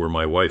place where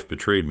my wife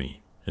betrayed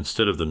me,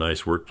 instead of the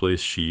nice workplace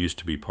she used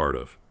to be part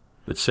of.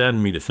 It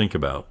saddened me to think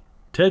about.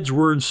 Ted's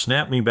words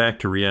snapped me back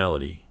to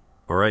reality.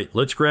 All right,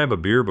 let's grab a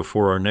beer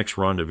before our next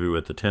rendezvous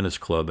at the tennis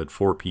club at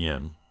 4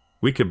 p.m.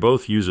 We could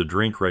both use a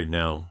drink right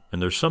now,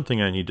 and there's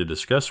something I need to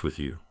discuss with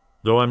you.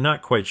 Though I'm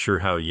not quite sure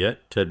how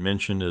yet, Ted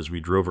mentioned as we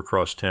drove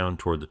across town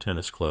toward the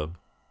tennis club.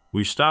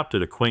 We stopped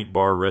at a quaint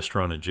bar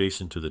restaurant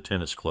adjacent to the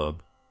tennis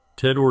club.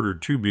 Ted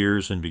ordered 2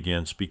 beers and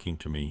began speaking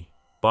to me.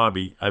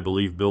 Bobby, I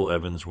believe Bill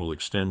Evans will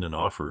extend an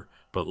offer,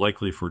 but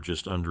likely for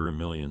just under $1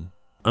 million.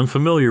 I'm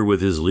familiar with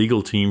his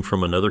legal team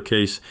from another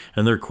case,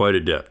 and they're quite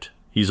adept.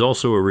 He's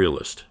also a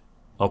realist.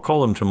 I'll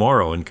call him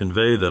tomorrow and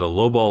convey that a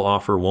lowball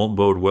offer won't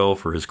bode well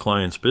for his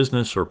client's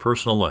business or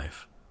personal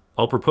life.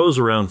 I'll propose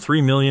around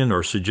 $3 million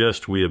or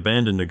suggest we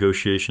abandon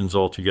negotiations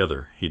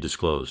altogether, he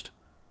disclosed.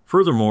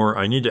 Furthermore,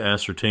 I need to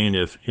ascertain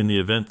if, in the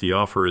event the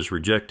offer is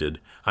rejected,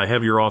 I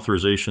have your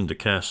authorization to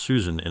cast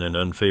Susan in an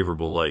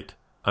unfavorable light.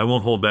 I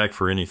won't hold back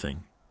for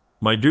anything.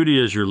 My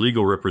duty as your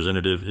legal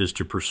representative is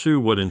to pursue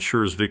what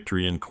ensures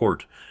victory in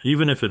court,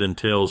 even if it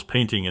entails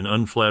painting an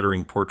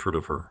unflattering portrait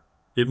of her.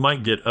 It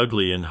might get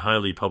ugly and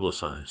highly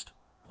publicized.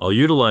 I'll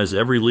utilize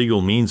every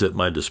legal means at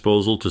my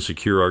disposal to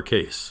secure our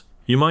case.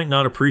 You might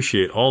not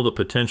appreciate all the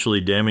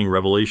potentially damning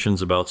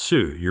revelations about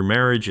Sue, your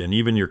marriage, and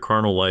even your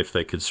carnal life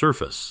that could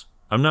surface.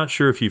 I'm not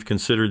sure if you've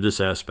considered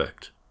this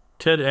aspect.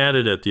 Ted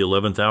added at the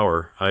 11th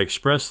hour, I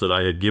expressed that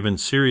I had given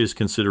serious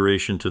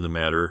consideration to the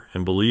matter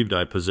and believed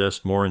I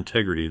possessed more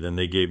integrity than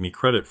they gave me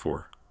credit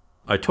for.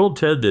 I told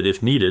Ted that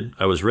if needed,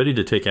 I was ready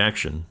to take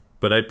action,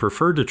 but I'd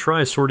prefer to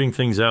try sorting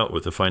things out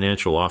with a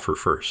financial offer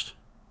first.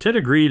 Ted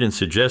agreed and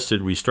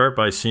suggested we start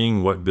by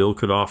seeing what Bill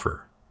could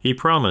offer. He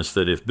promised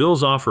that if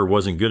Bill's offer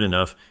wasn't good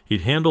enough,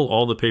 he'd handle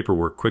all the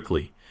paperwork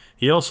quickly.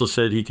 He also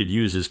said he could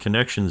use his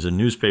connections in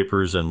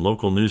newspapers and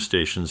local news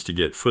stations to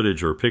get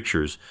footage or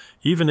pictures,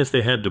 even if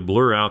they had to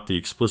blur out the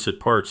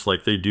explicit parts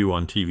like they do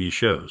on TV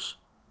shows.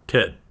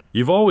 Ted,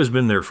 you've always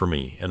been there for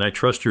me, and I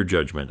trust your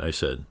judgment, I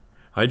said.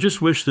 I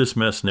just wish this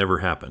mess never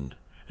happened.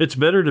 It's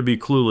better to be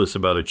clueless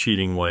about a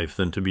cheating wife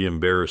than to be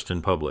embarrassed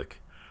in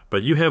public.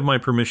 But you have my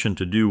permission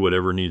to do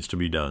whatever needs to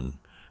be done.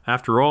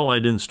 After all, I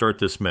didn't start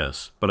this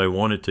mess, but I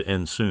want it to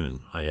end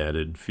soon, I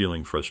added,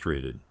 feeling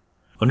frustrated.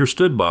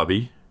 Understood,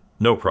 Bobby.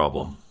 No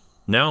problem.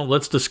 Now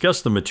let's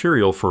discuss the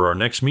material for our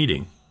next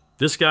meeting.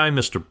 This guy,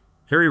 Mr.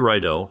 Harry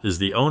Rydell, is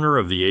the owner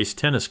of the Ace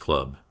Tennis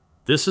Club.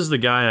 This is the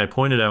guy I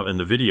pointed out in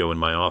the video in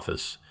my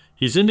office.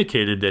 He's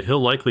indicated that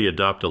he'll likely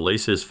adopt a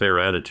laissez-faire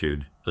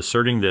attitude,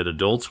 asserting that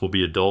adults will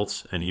be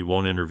adults and he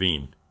won't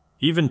intervene.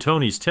 Even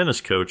Tony's tennis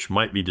coach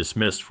might be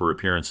dismissed for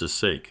appearance's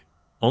sake,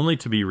 only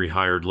to be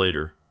rehired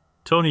later.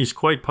 Tony's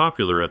quite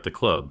popular at the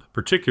club,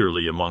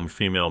 particularly among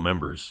female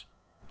members.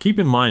 Keep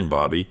in mind,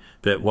 Bobby,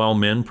 that while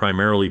men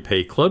primarily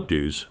pay club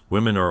dues,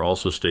 women are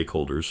also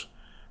stakeholders.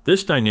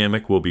 This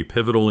dynamic will be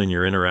pivotal in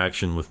your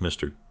interaction with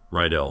Mr.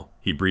 Rydell.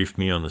 He briefed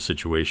me on the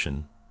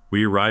situation.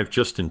 We arrived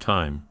just in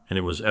time, and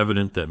it was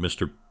evident that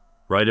Mr.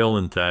 Rydell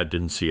and Thad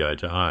didn't see eye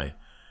to eye.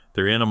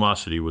 Their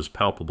animosity was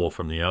palpable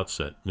from the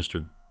outset.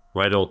 Mr.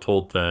 Rydell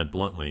told Thad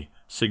bluntly,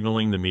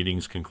 signaling the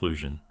meeting's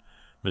conclusion.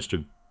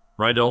 Mr.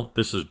 Rydell,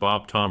 this is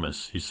Bob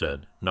Thomas, he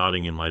said,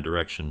 nodding in my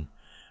direction,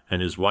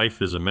 and his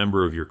wife is a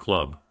member of your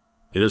club.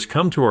 It has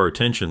come to our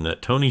attention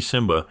that Tony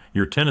Simba,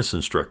 your tennis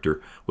instructor,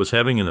 was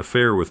having an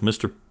affair with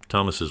Mr.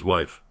 Thomas's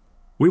wife.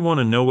 We want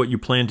to know what you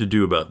plan to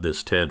do about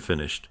this, Tad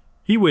finished.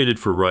 He waited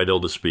for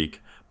Rydell to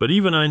speak, but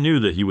even I knew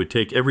that he would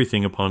take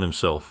everything upon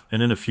himself,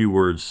 and in a few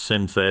words,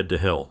 send Thad to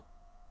hell.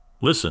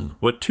 Listen,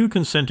 what two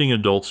consenting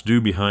adults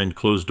do behind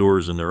closed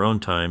doors in their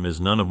own time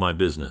is none of my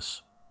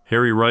business.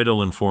 Harry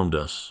Rydell informed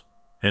us.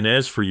 And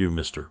as for you,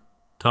 Mr.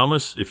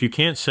 Thomas, if you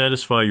can't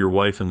satisfy your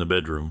wife in the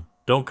bedroom,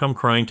 don't come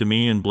crying to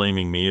me and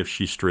blaming me if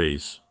she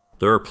strays.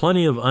 There are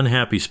plenty of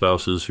unhappy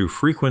spouses who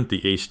frequent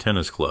the Ace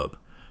Tennis Club.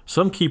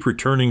 Some keep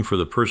returning for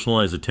the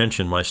personalized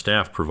attention my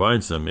staff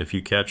provides them, if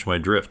you catch my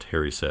drift,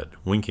 Harry said,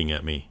 winking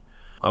at me.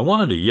 I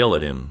wanted to yell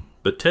at him,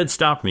 but Ted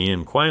stopped me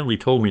and quietly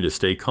told me to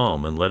stay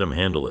calm and let him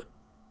handle it.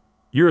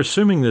 You're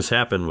assuming this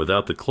happened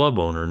without the club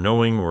owner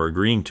knowing or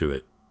agreeing to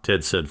it,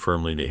 Ted said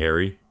firmly to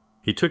Harry.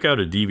 He took out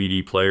a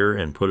DVD player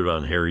and put it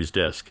on Harry's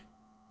desk.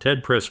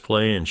 Ted pressed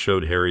play and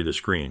showed Harry the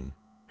screen.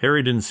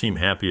 Harry didn't seem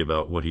happy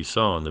about what he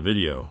saw in the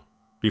video.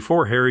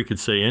 Before Harry could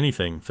say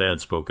anything,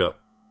 Thad spoke up.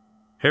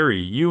 Harry,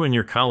 you and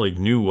your colleague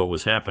knew what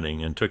was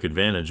happening and took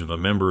advantage of a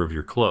member of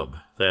your club,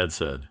 Thad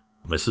said.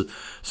 Mrs.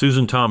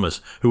 Susan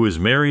Thomas, who is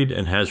married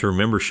and has her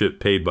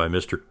membership paid by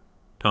Mr.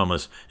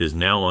 Thomas, is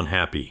now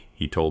unhappy,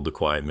 he told the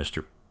quiet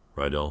Mr.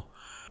 Rydell.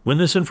 When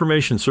this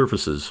information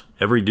surfaces,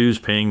 every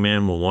dues-paying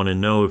man will want to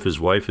know if his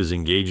wife is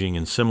engaging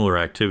in similar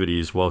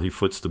activities while he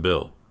foots the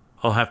bill.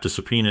 I'll have to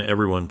subpoena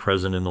everyone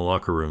present in the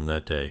locker room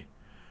that day.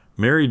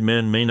 Married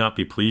men may not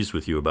be pleased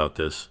with you about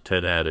this,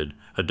 Ted added,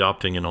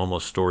 adopting an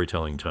almost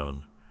storytelling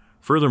tone.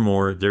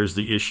 Furthermore, there's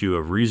the issue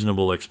of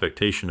reasonable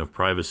expectation of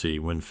privacy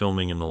when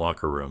filming in the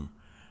locker room.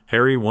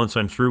 Harry, once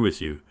I'm through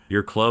with you,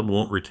 your club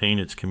won't retain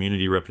its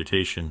community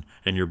reputation,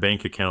 and your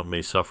bank account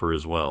may suffer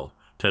as well,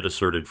 Ted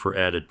asserted for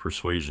added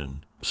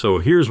persuasion. So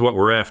here's what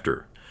we're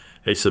after.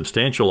 A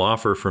substantial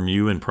offer from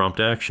you in prompt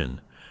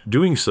action.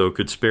 Doing so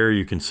could spare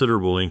you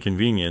considerable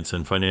inconvenience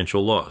and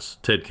financial loss,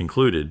 Ted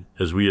concluded,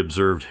 as we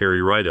observed Harry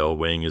Rydell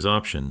weighing his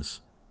options.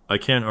 I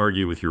can't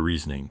argue with your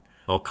reasoning.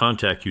 I'll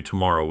contact you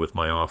tomorrow with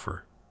my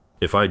offer.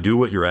 If I do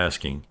what you're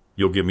asking,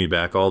 you'll give me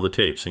back all the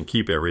tapes and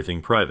keep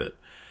everything private.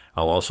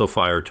 I'll also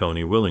fire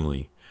Tony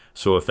willingly.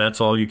 So if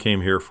that's all you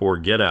came here for,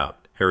 get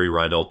out, Harry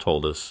Rydell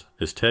told us,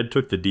 as Ted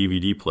took the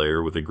DVD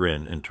player with a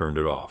grin and turned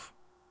it off.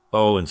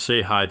 Oh, and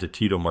say hi to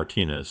Tito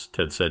Martinez,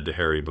 Ted said to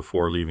Harry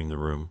before leaving the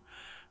room.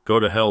 Go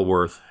to hell,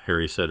 Worth,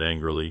 Harry said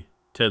angrily.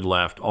 Ted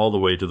laughed all the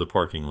way to the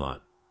parking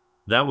lot.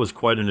 That was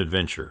quite an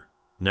adventure.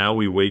 Now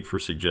we wait for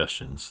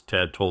suggestions,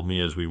 Tad told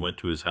me as we went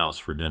to his house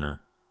for dinner.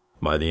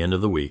 By the end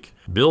of the week,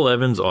 Bill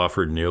Evans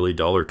offered nearly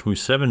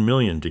 $27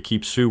 million to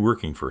keep Sue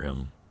working for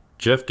him.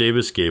 Jeff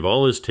Davis gave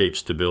all his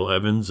tapes to Bill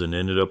Evans and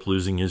ended up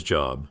losing his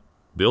job.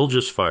 Bill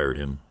just fired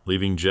him,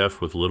 leaving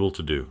Jeff with little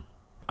to do.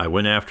 I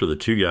went after the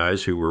two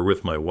guys who were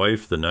with my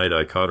wife the night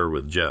I caught her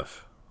with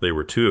Jeff. They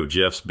were two of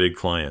Jeff's big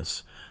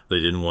clients. They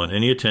didn't want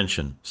any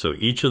attention, so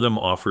each of them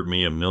offered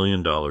me $1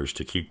 million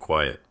to keep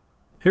quiet.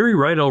 Harry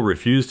Rydell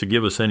refused to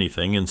give us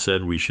anything and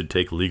said we should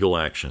take legal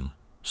action.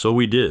 So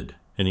we did,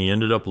 and he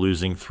ended up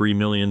losing $3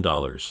 million.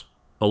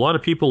 A lot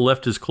of people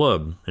left his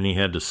club, and he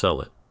had to sell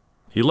it.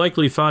 He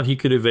likely thought he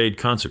could evade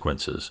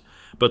consequences,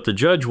 But the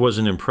judge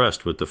wasn't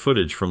impressed with the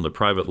footage from the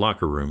private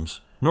locker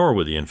rooms, nor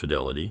with the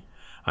infidelity.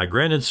 I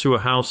granted Sue a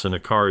house and a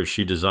car as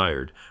she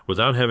desired,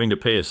 without having to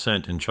pay a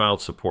cent in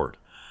child support.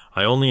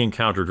 I only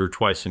encountered her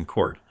twice in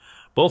court.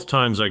 Both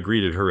times I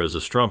greeted her as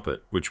a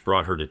strumpet, which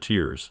brought her to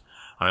tears.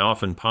 I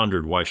often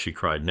pondered why she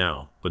cried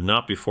now, but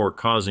not before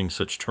causing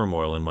such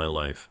turmoil in my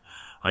life.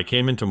 I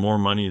came into more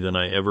money than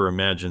I ever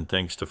imagined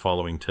thanks to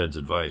following Ted's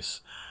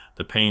advice.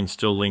 The pain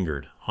still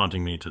lingered,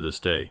 haunting me to this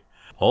day.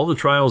 All the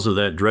trials of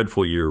that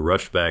dreadful year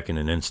rushed back in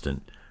an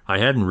instant. I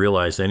hadn't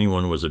realized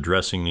anyone was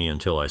addressing me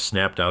until I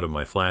snapped out of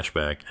my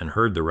flashback and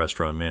heard the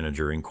restaurant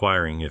manager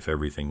inquiring if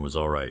everything was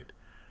all right.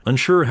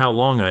 Unsure how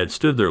long I had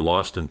stood there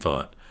lost in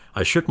thought,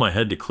 I shook my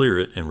head to clear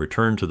it and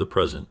returned to the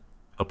present.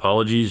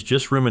 Apologies,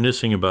 just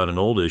reminiscing about an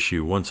old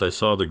issue once I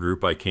saw the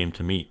group I came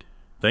to meet.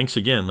 Thanks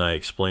again, I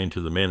explained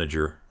to the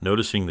manager,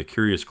 noticing the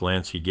curious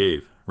glance he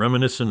gave,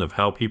 reminiscent of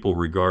how people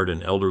regard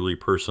an elderly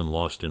person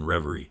lost in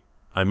reverie.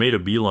 I made a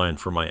beeline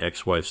for my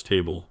ex-wife's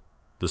table.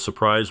 The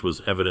surprise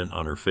was evident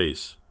on her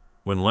face.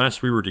 When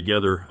last we were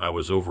together, I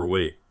was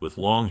overweight, with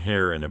long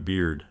hair and a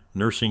beard,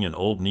 nursing an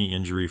old knee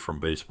injury from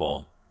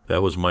baseball.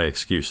 That was my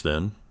excuse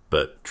then,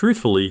 but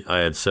truthfully, I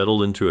had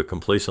settled into a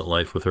complacent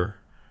life with her.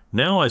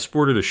 Now I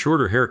sported a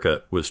shorter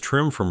haircut, was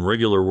trimmed from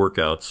regular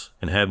workouts,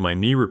 and had my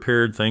knee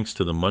repaired thanks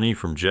to the money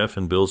from Jeff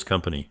and Bill's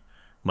company.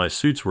 My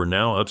suits were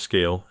now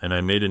upscale, and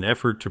I made an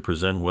effort to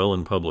present well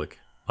in public.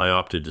 I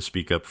opted to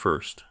speak up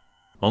first.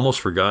 Almost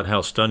forgot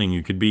how stunning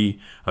you could be,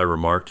 I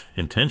remarked,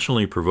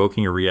 intentionally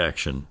provoking a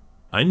reaction.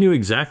 I knew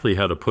exactly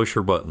how to push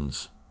her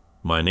buttons.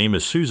 My name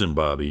is Susan,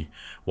 Bobby.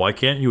 Why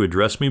can't you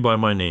address me by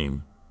my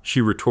name?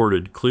 She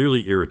retorted,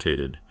 clearly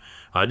irritated.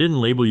 I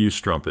didn't label you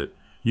strumpet.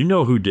 You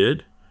know who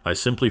did? I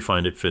simply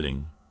find it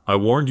fitting. I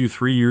warned you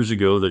 3 years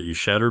ago that you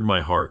shattered my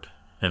heart,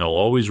 and I'll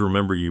always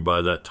remember you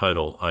by that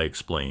title, I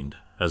explained,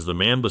 as the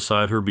man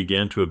beside her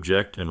began to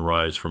object and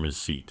rise from his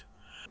seat.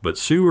 But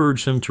Sue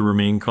urged him to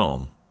remain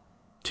calm.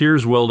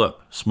 Tears welled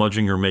up,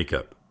 smudging her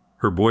makeup.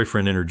 Her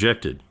boyfriend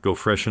interjected, "Go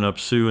freshen up,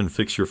 Sue, and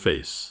fix your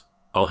face.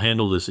 I'll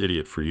handle this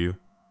idiot for you."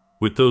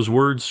 With those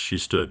words, she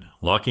stood,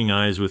 locking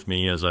eyes with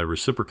me as I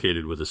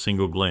reciprocated with a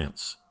single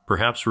glance,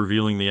 perhaps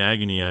revealing the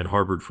agony I had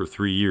harbored for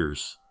 3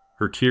 years.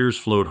 Her tears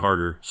flowed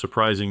harder,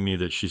 surprising me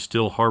that she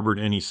still harbored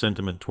any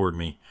sentiment toward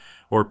me,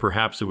 or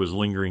perhaps it was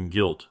lingering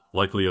guilt,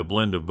 likely a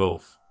blend of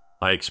both.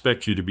 "I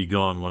expect you to be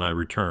gone when I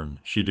return,"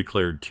 she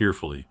declared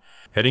tearfully,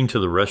 heading to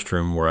the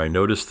restroom where I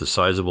noticed the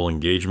sizable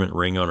engagement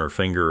ring on her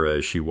finger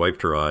as she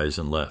wiped her eyes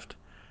and left.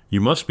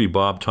 "You must be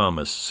Bob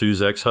Thomas,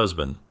 Sue's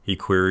ex-husband," he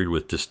queried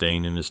with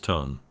disdain in his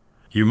tone.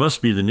 "You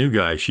must be the new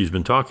guy she's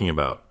been talking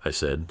about," I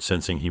said,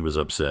 sensing he was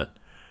upset.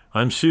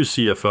 "I'm Sue's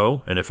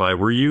CFO, and if I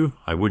were you,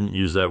 I wouldn't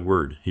use that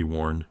word," he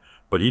warned,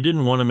 but he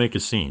didn't want to make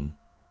a scene.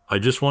 "I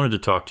just wanted to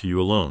talk to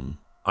you alone.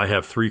 I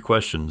have 3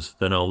 questions,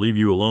 then I'll leave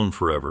you alone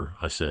forever,"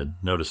 I said,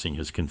 noticing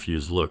his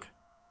confused look.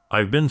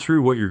 "I've been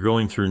through what you're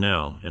going through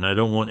now, and I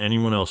don't want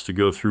anyone else to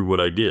go through what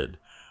I did.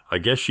 I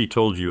guess she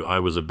told you I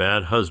was a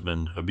bad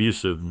husband,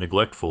 abusive,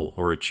 neglectful,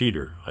 or a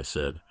cheater," I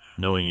said,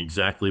 knowing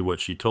exactly what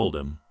she told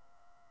him.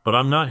 "But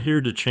I'm not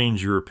here to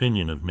change your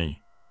opinion of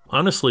me.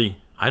 Honestly,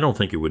 I don't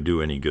think it would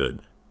do any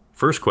good.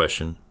 First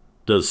question,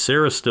 does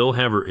Sarah still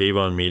have her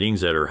Avon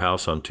meetings at her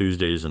house on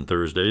Tuesdays and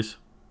Thursdays?"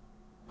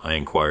 I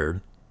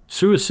inquired.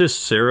 "Sue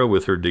assists Sarah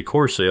with her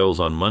decor sales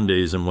on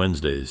Mondays and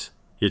Wednesdays.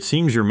 It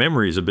seems your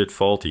memory's a bit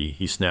faulty,"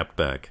 he snapped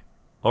back.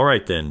 "All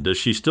right then, does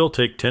she still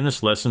take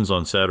tennis lessons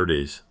on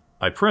Saturdays?"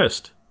 I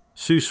pressed.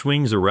 "Sue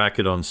swings a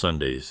racket on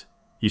Sundays.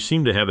 You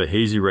seem to have a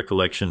hazy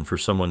recollection for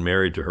someone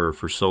married to her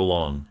for so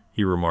long,"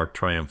 he remarked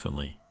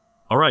triumphantly.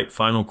 "All right,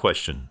 final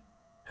question.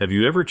 Have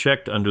you ever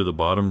checked under the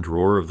bottom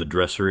drawer of the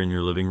dresser in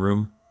your living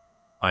room?"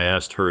 I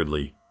asked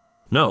hurriedly.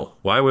 "No,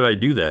 why would I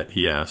do that?"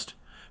 he asked.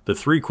 "The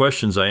 3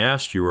 questions I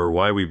asked you are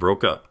why we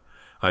broke up.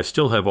 I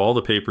still have all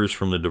the papers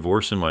from the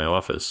divorce in my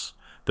office.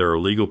 There are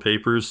legal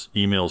papers,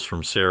 emails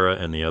from Sarah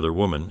and the other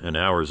woman, and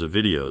hours of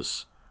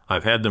videos.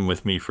 I've had them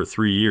with me for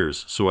 3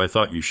 years, so I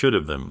thought you should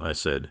have them," I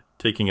said,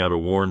 taking out a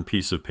worn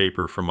piece of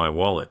paper from my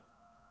wallet.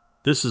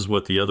 "This is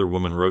what the other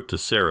woman wrote to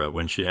Sarah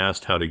when she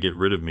asked how to get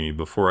rid of me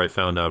before I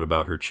found out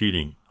about her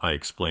cheating," I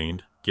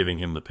explained, giving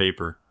him the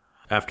paper.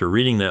 "After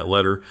reading that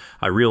letter,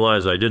 I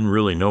realized I didn't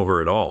really know her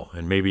at all,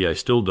 and maybe I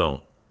still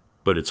don't.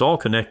 But it's all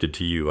connected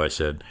to you," I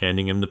said,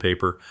 handing him the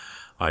paper.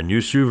 "I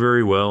knew Sue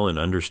very well and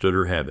understood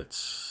her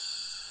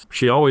habits.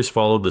 She always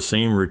followed the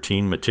same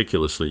routine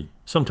meticulously,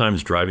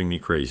 sometimes driving me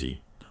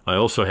crazy. I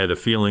also had a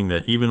feeling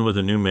that even with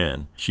a new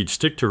man, she'd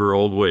stick to her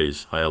old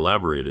ways," I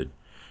elaborated.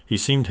 He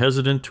seemed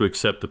hesitant to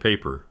accept the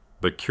paper,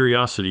 but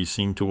curiosity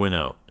seemed to win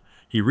out.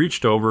 He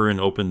reached over and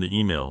opened the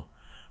email.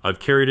 "I've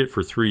carried it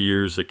for 3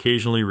 years,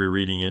 occasionally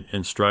rereading it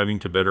and striving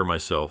to better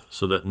myself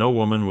so that no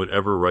woman would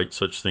ever write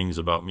such things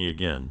about me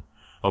again.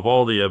 Of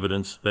all the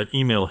evidence, that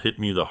email hit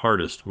me the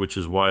hardest, which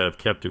is why I've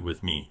kept it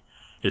with me.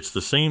 It's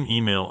the same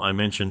email I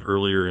mentioned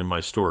earlier in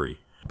my story."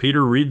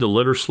 Peter read the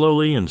letter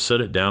slowly and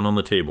set it down on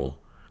the table.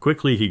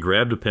 Quickly he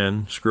grabbed a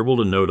pen, scribbled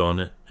a note on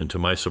it, and to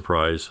my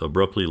surprise,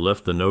 abruptly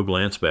left the no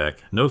glance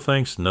back, no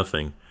thanks,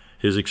 nothing,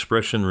 His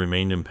expression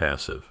remained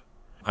impassive.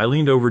 I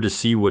leaned over to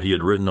see what he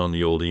had written on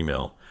the old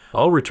email.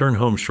 "I'll return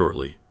home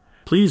shortly.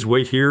 Please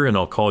wait here and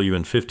I'll call you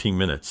in 15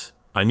 minutes.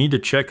 I need to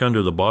check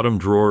under the bottom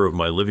drawer of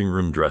my living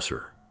room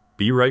dresser.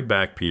 Be right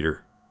back,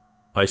 Peter."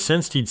 I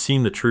sensed he'd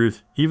seen the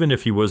truth, even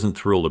if he wasn't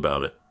thrilled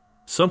about it.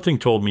 Something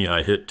told me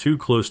I hit too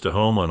close to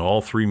home on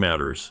all three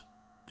matters.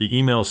 The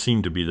email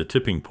seemed to be the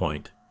tipping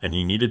point, and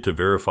he needed to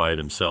verify it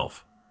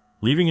himself.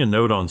 Leaving a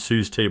note on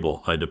Sue's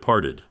table, I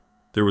departed.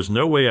 There was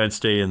no way I'd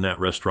stay in that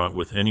restaurant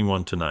with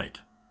anyone tonight.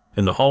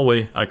 In the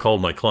hallway, I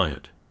called my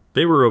client.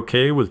 They were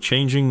okay with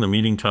changing the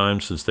meeting time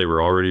since they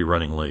were already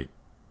running late.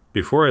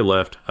 Before I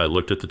left, I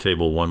looked at the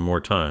table one more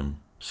time.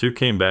 Sue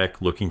came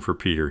back looking for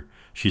Peter.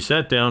 She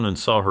sat down and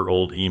saw her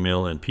old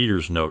email and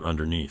Peter's note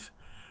underneath.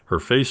 Her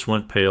face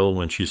went pale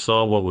when she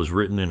saw what was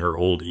written in her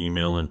old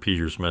email and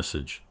Peter's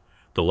message.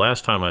 The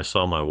last time I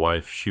saw my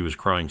wife, she was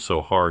crying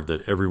so hard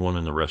that everyone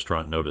in the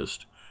restaurant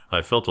noticed.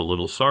 I felt a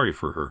little sorry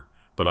for her,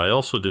 but I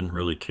also didn't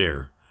really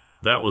care.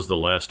 That was the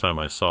last time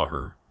I saw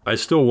her. I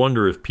still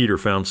wonder if Peter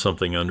found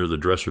something under the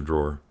dresser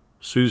drawer.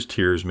 Sue's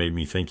tears made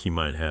me think he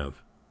might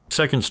have.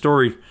 Second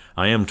story,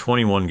 I am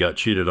 21, got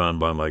cheated on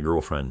by my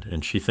girlfriend,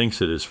 and she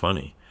thinks it is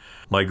funny.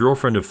 My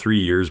girlfriend of 3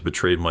 years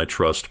betrayed my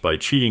trust by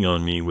cheating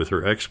on me with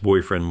her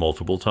ex-boyfriend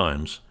multiple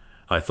times.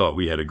 I thought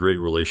we had a great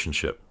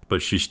relationship,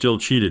 but she still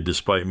cheated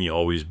despite me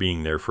always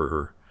being there for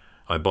her.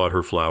 I bought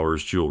her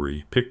flowers,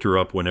 jewelry, picked her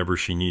up whenever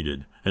she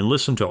needed, and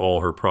listened to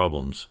all her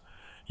problems.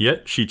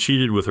 Yet she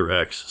cheated with her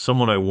ex,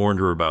 someone I warned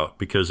her about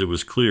because it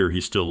was clear he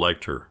still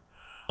liked her.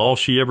 All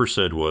she ever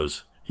said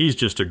was, "He's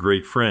just a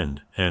great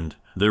friend," and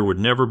there would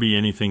never be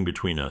anything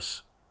between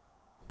us.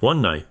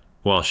 One night,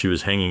 while she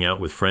was hanging out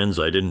with friends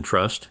I didn't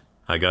trust,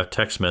 I got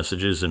text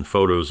messages and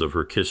photos of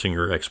her kissing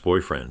her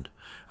ex-boyfriend.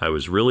 I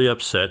was really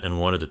upset and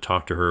wanted to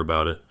talk to her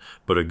about it,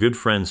 but a good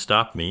friend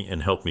stopped me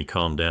and helped me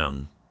calm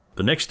down.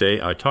 The next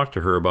day, I talked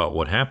to her about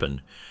what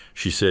happened.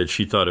 She said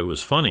she thought it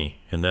was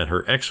funny and that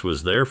her ex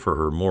was there for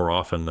her more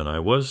often than I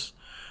was.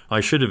 I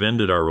should have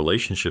ended our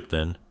relationship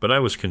then, but I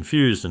was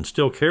confused and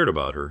still cared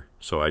about her,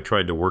 so I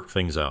tried to work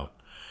things out.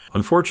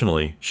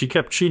 Unfortunately, she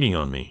kept cheating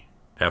on me.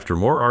 After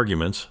more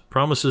arguments,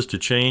 promises to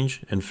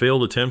change, and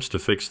failed attempts to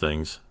fix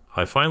things,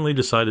 I finally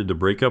decided to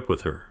break up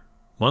with her.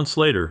 Months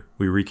later,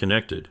 we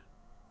reconnected.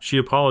 She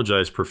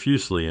apologized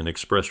profusely and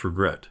expressed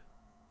regret.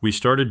 We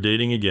started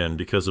dating again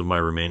because of my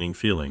remaining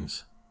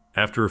feelings.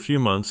 After a few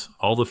months,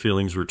 all the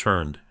feelings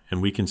returned,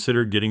 and we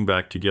considered getting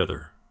back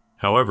together.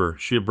 However,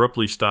 she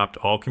abruptly stopped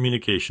all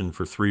communication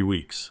for 3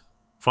 weeks.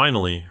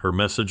 Finally, her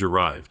message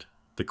arrived.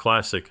 The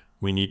classic,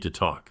 "We need to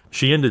talk."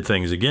 She ended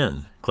things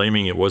again,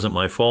 claiming it wasn't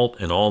my fault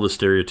and all the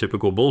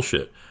stereotypical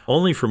bullshit,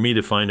 only for me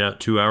to find out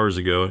 2 hours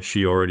ago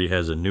she already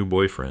has a new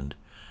boyfriend.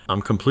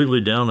 I'm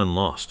completely down and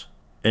lost.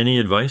 Any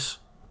advice?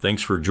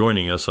 Thanks for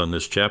joining us on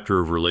this chapter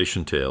of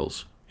Relation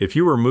Tales. If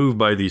you were moved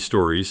by these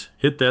stories,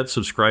 hit that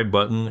subscribe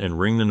button and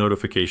ring the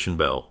notification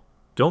bell.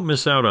 Don't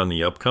miss out on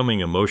the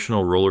upcoming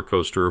emotional roller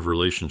coaster of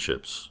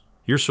relationships.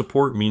 Your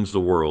support means the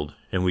world,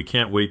 and we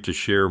can't wait to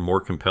share more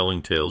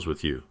compelling tales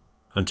with you.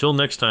 Until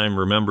next time,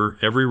 remember,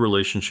 every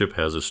relationship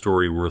has a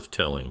story worth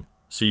telling.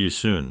 See you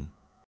soon.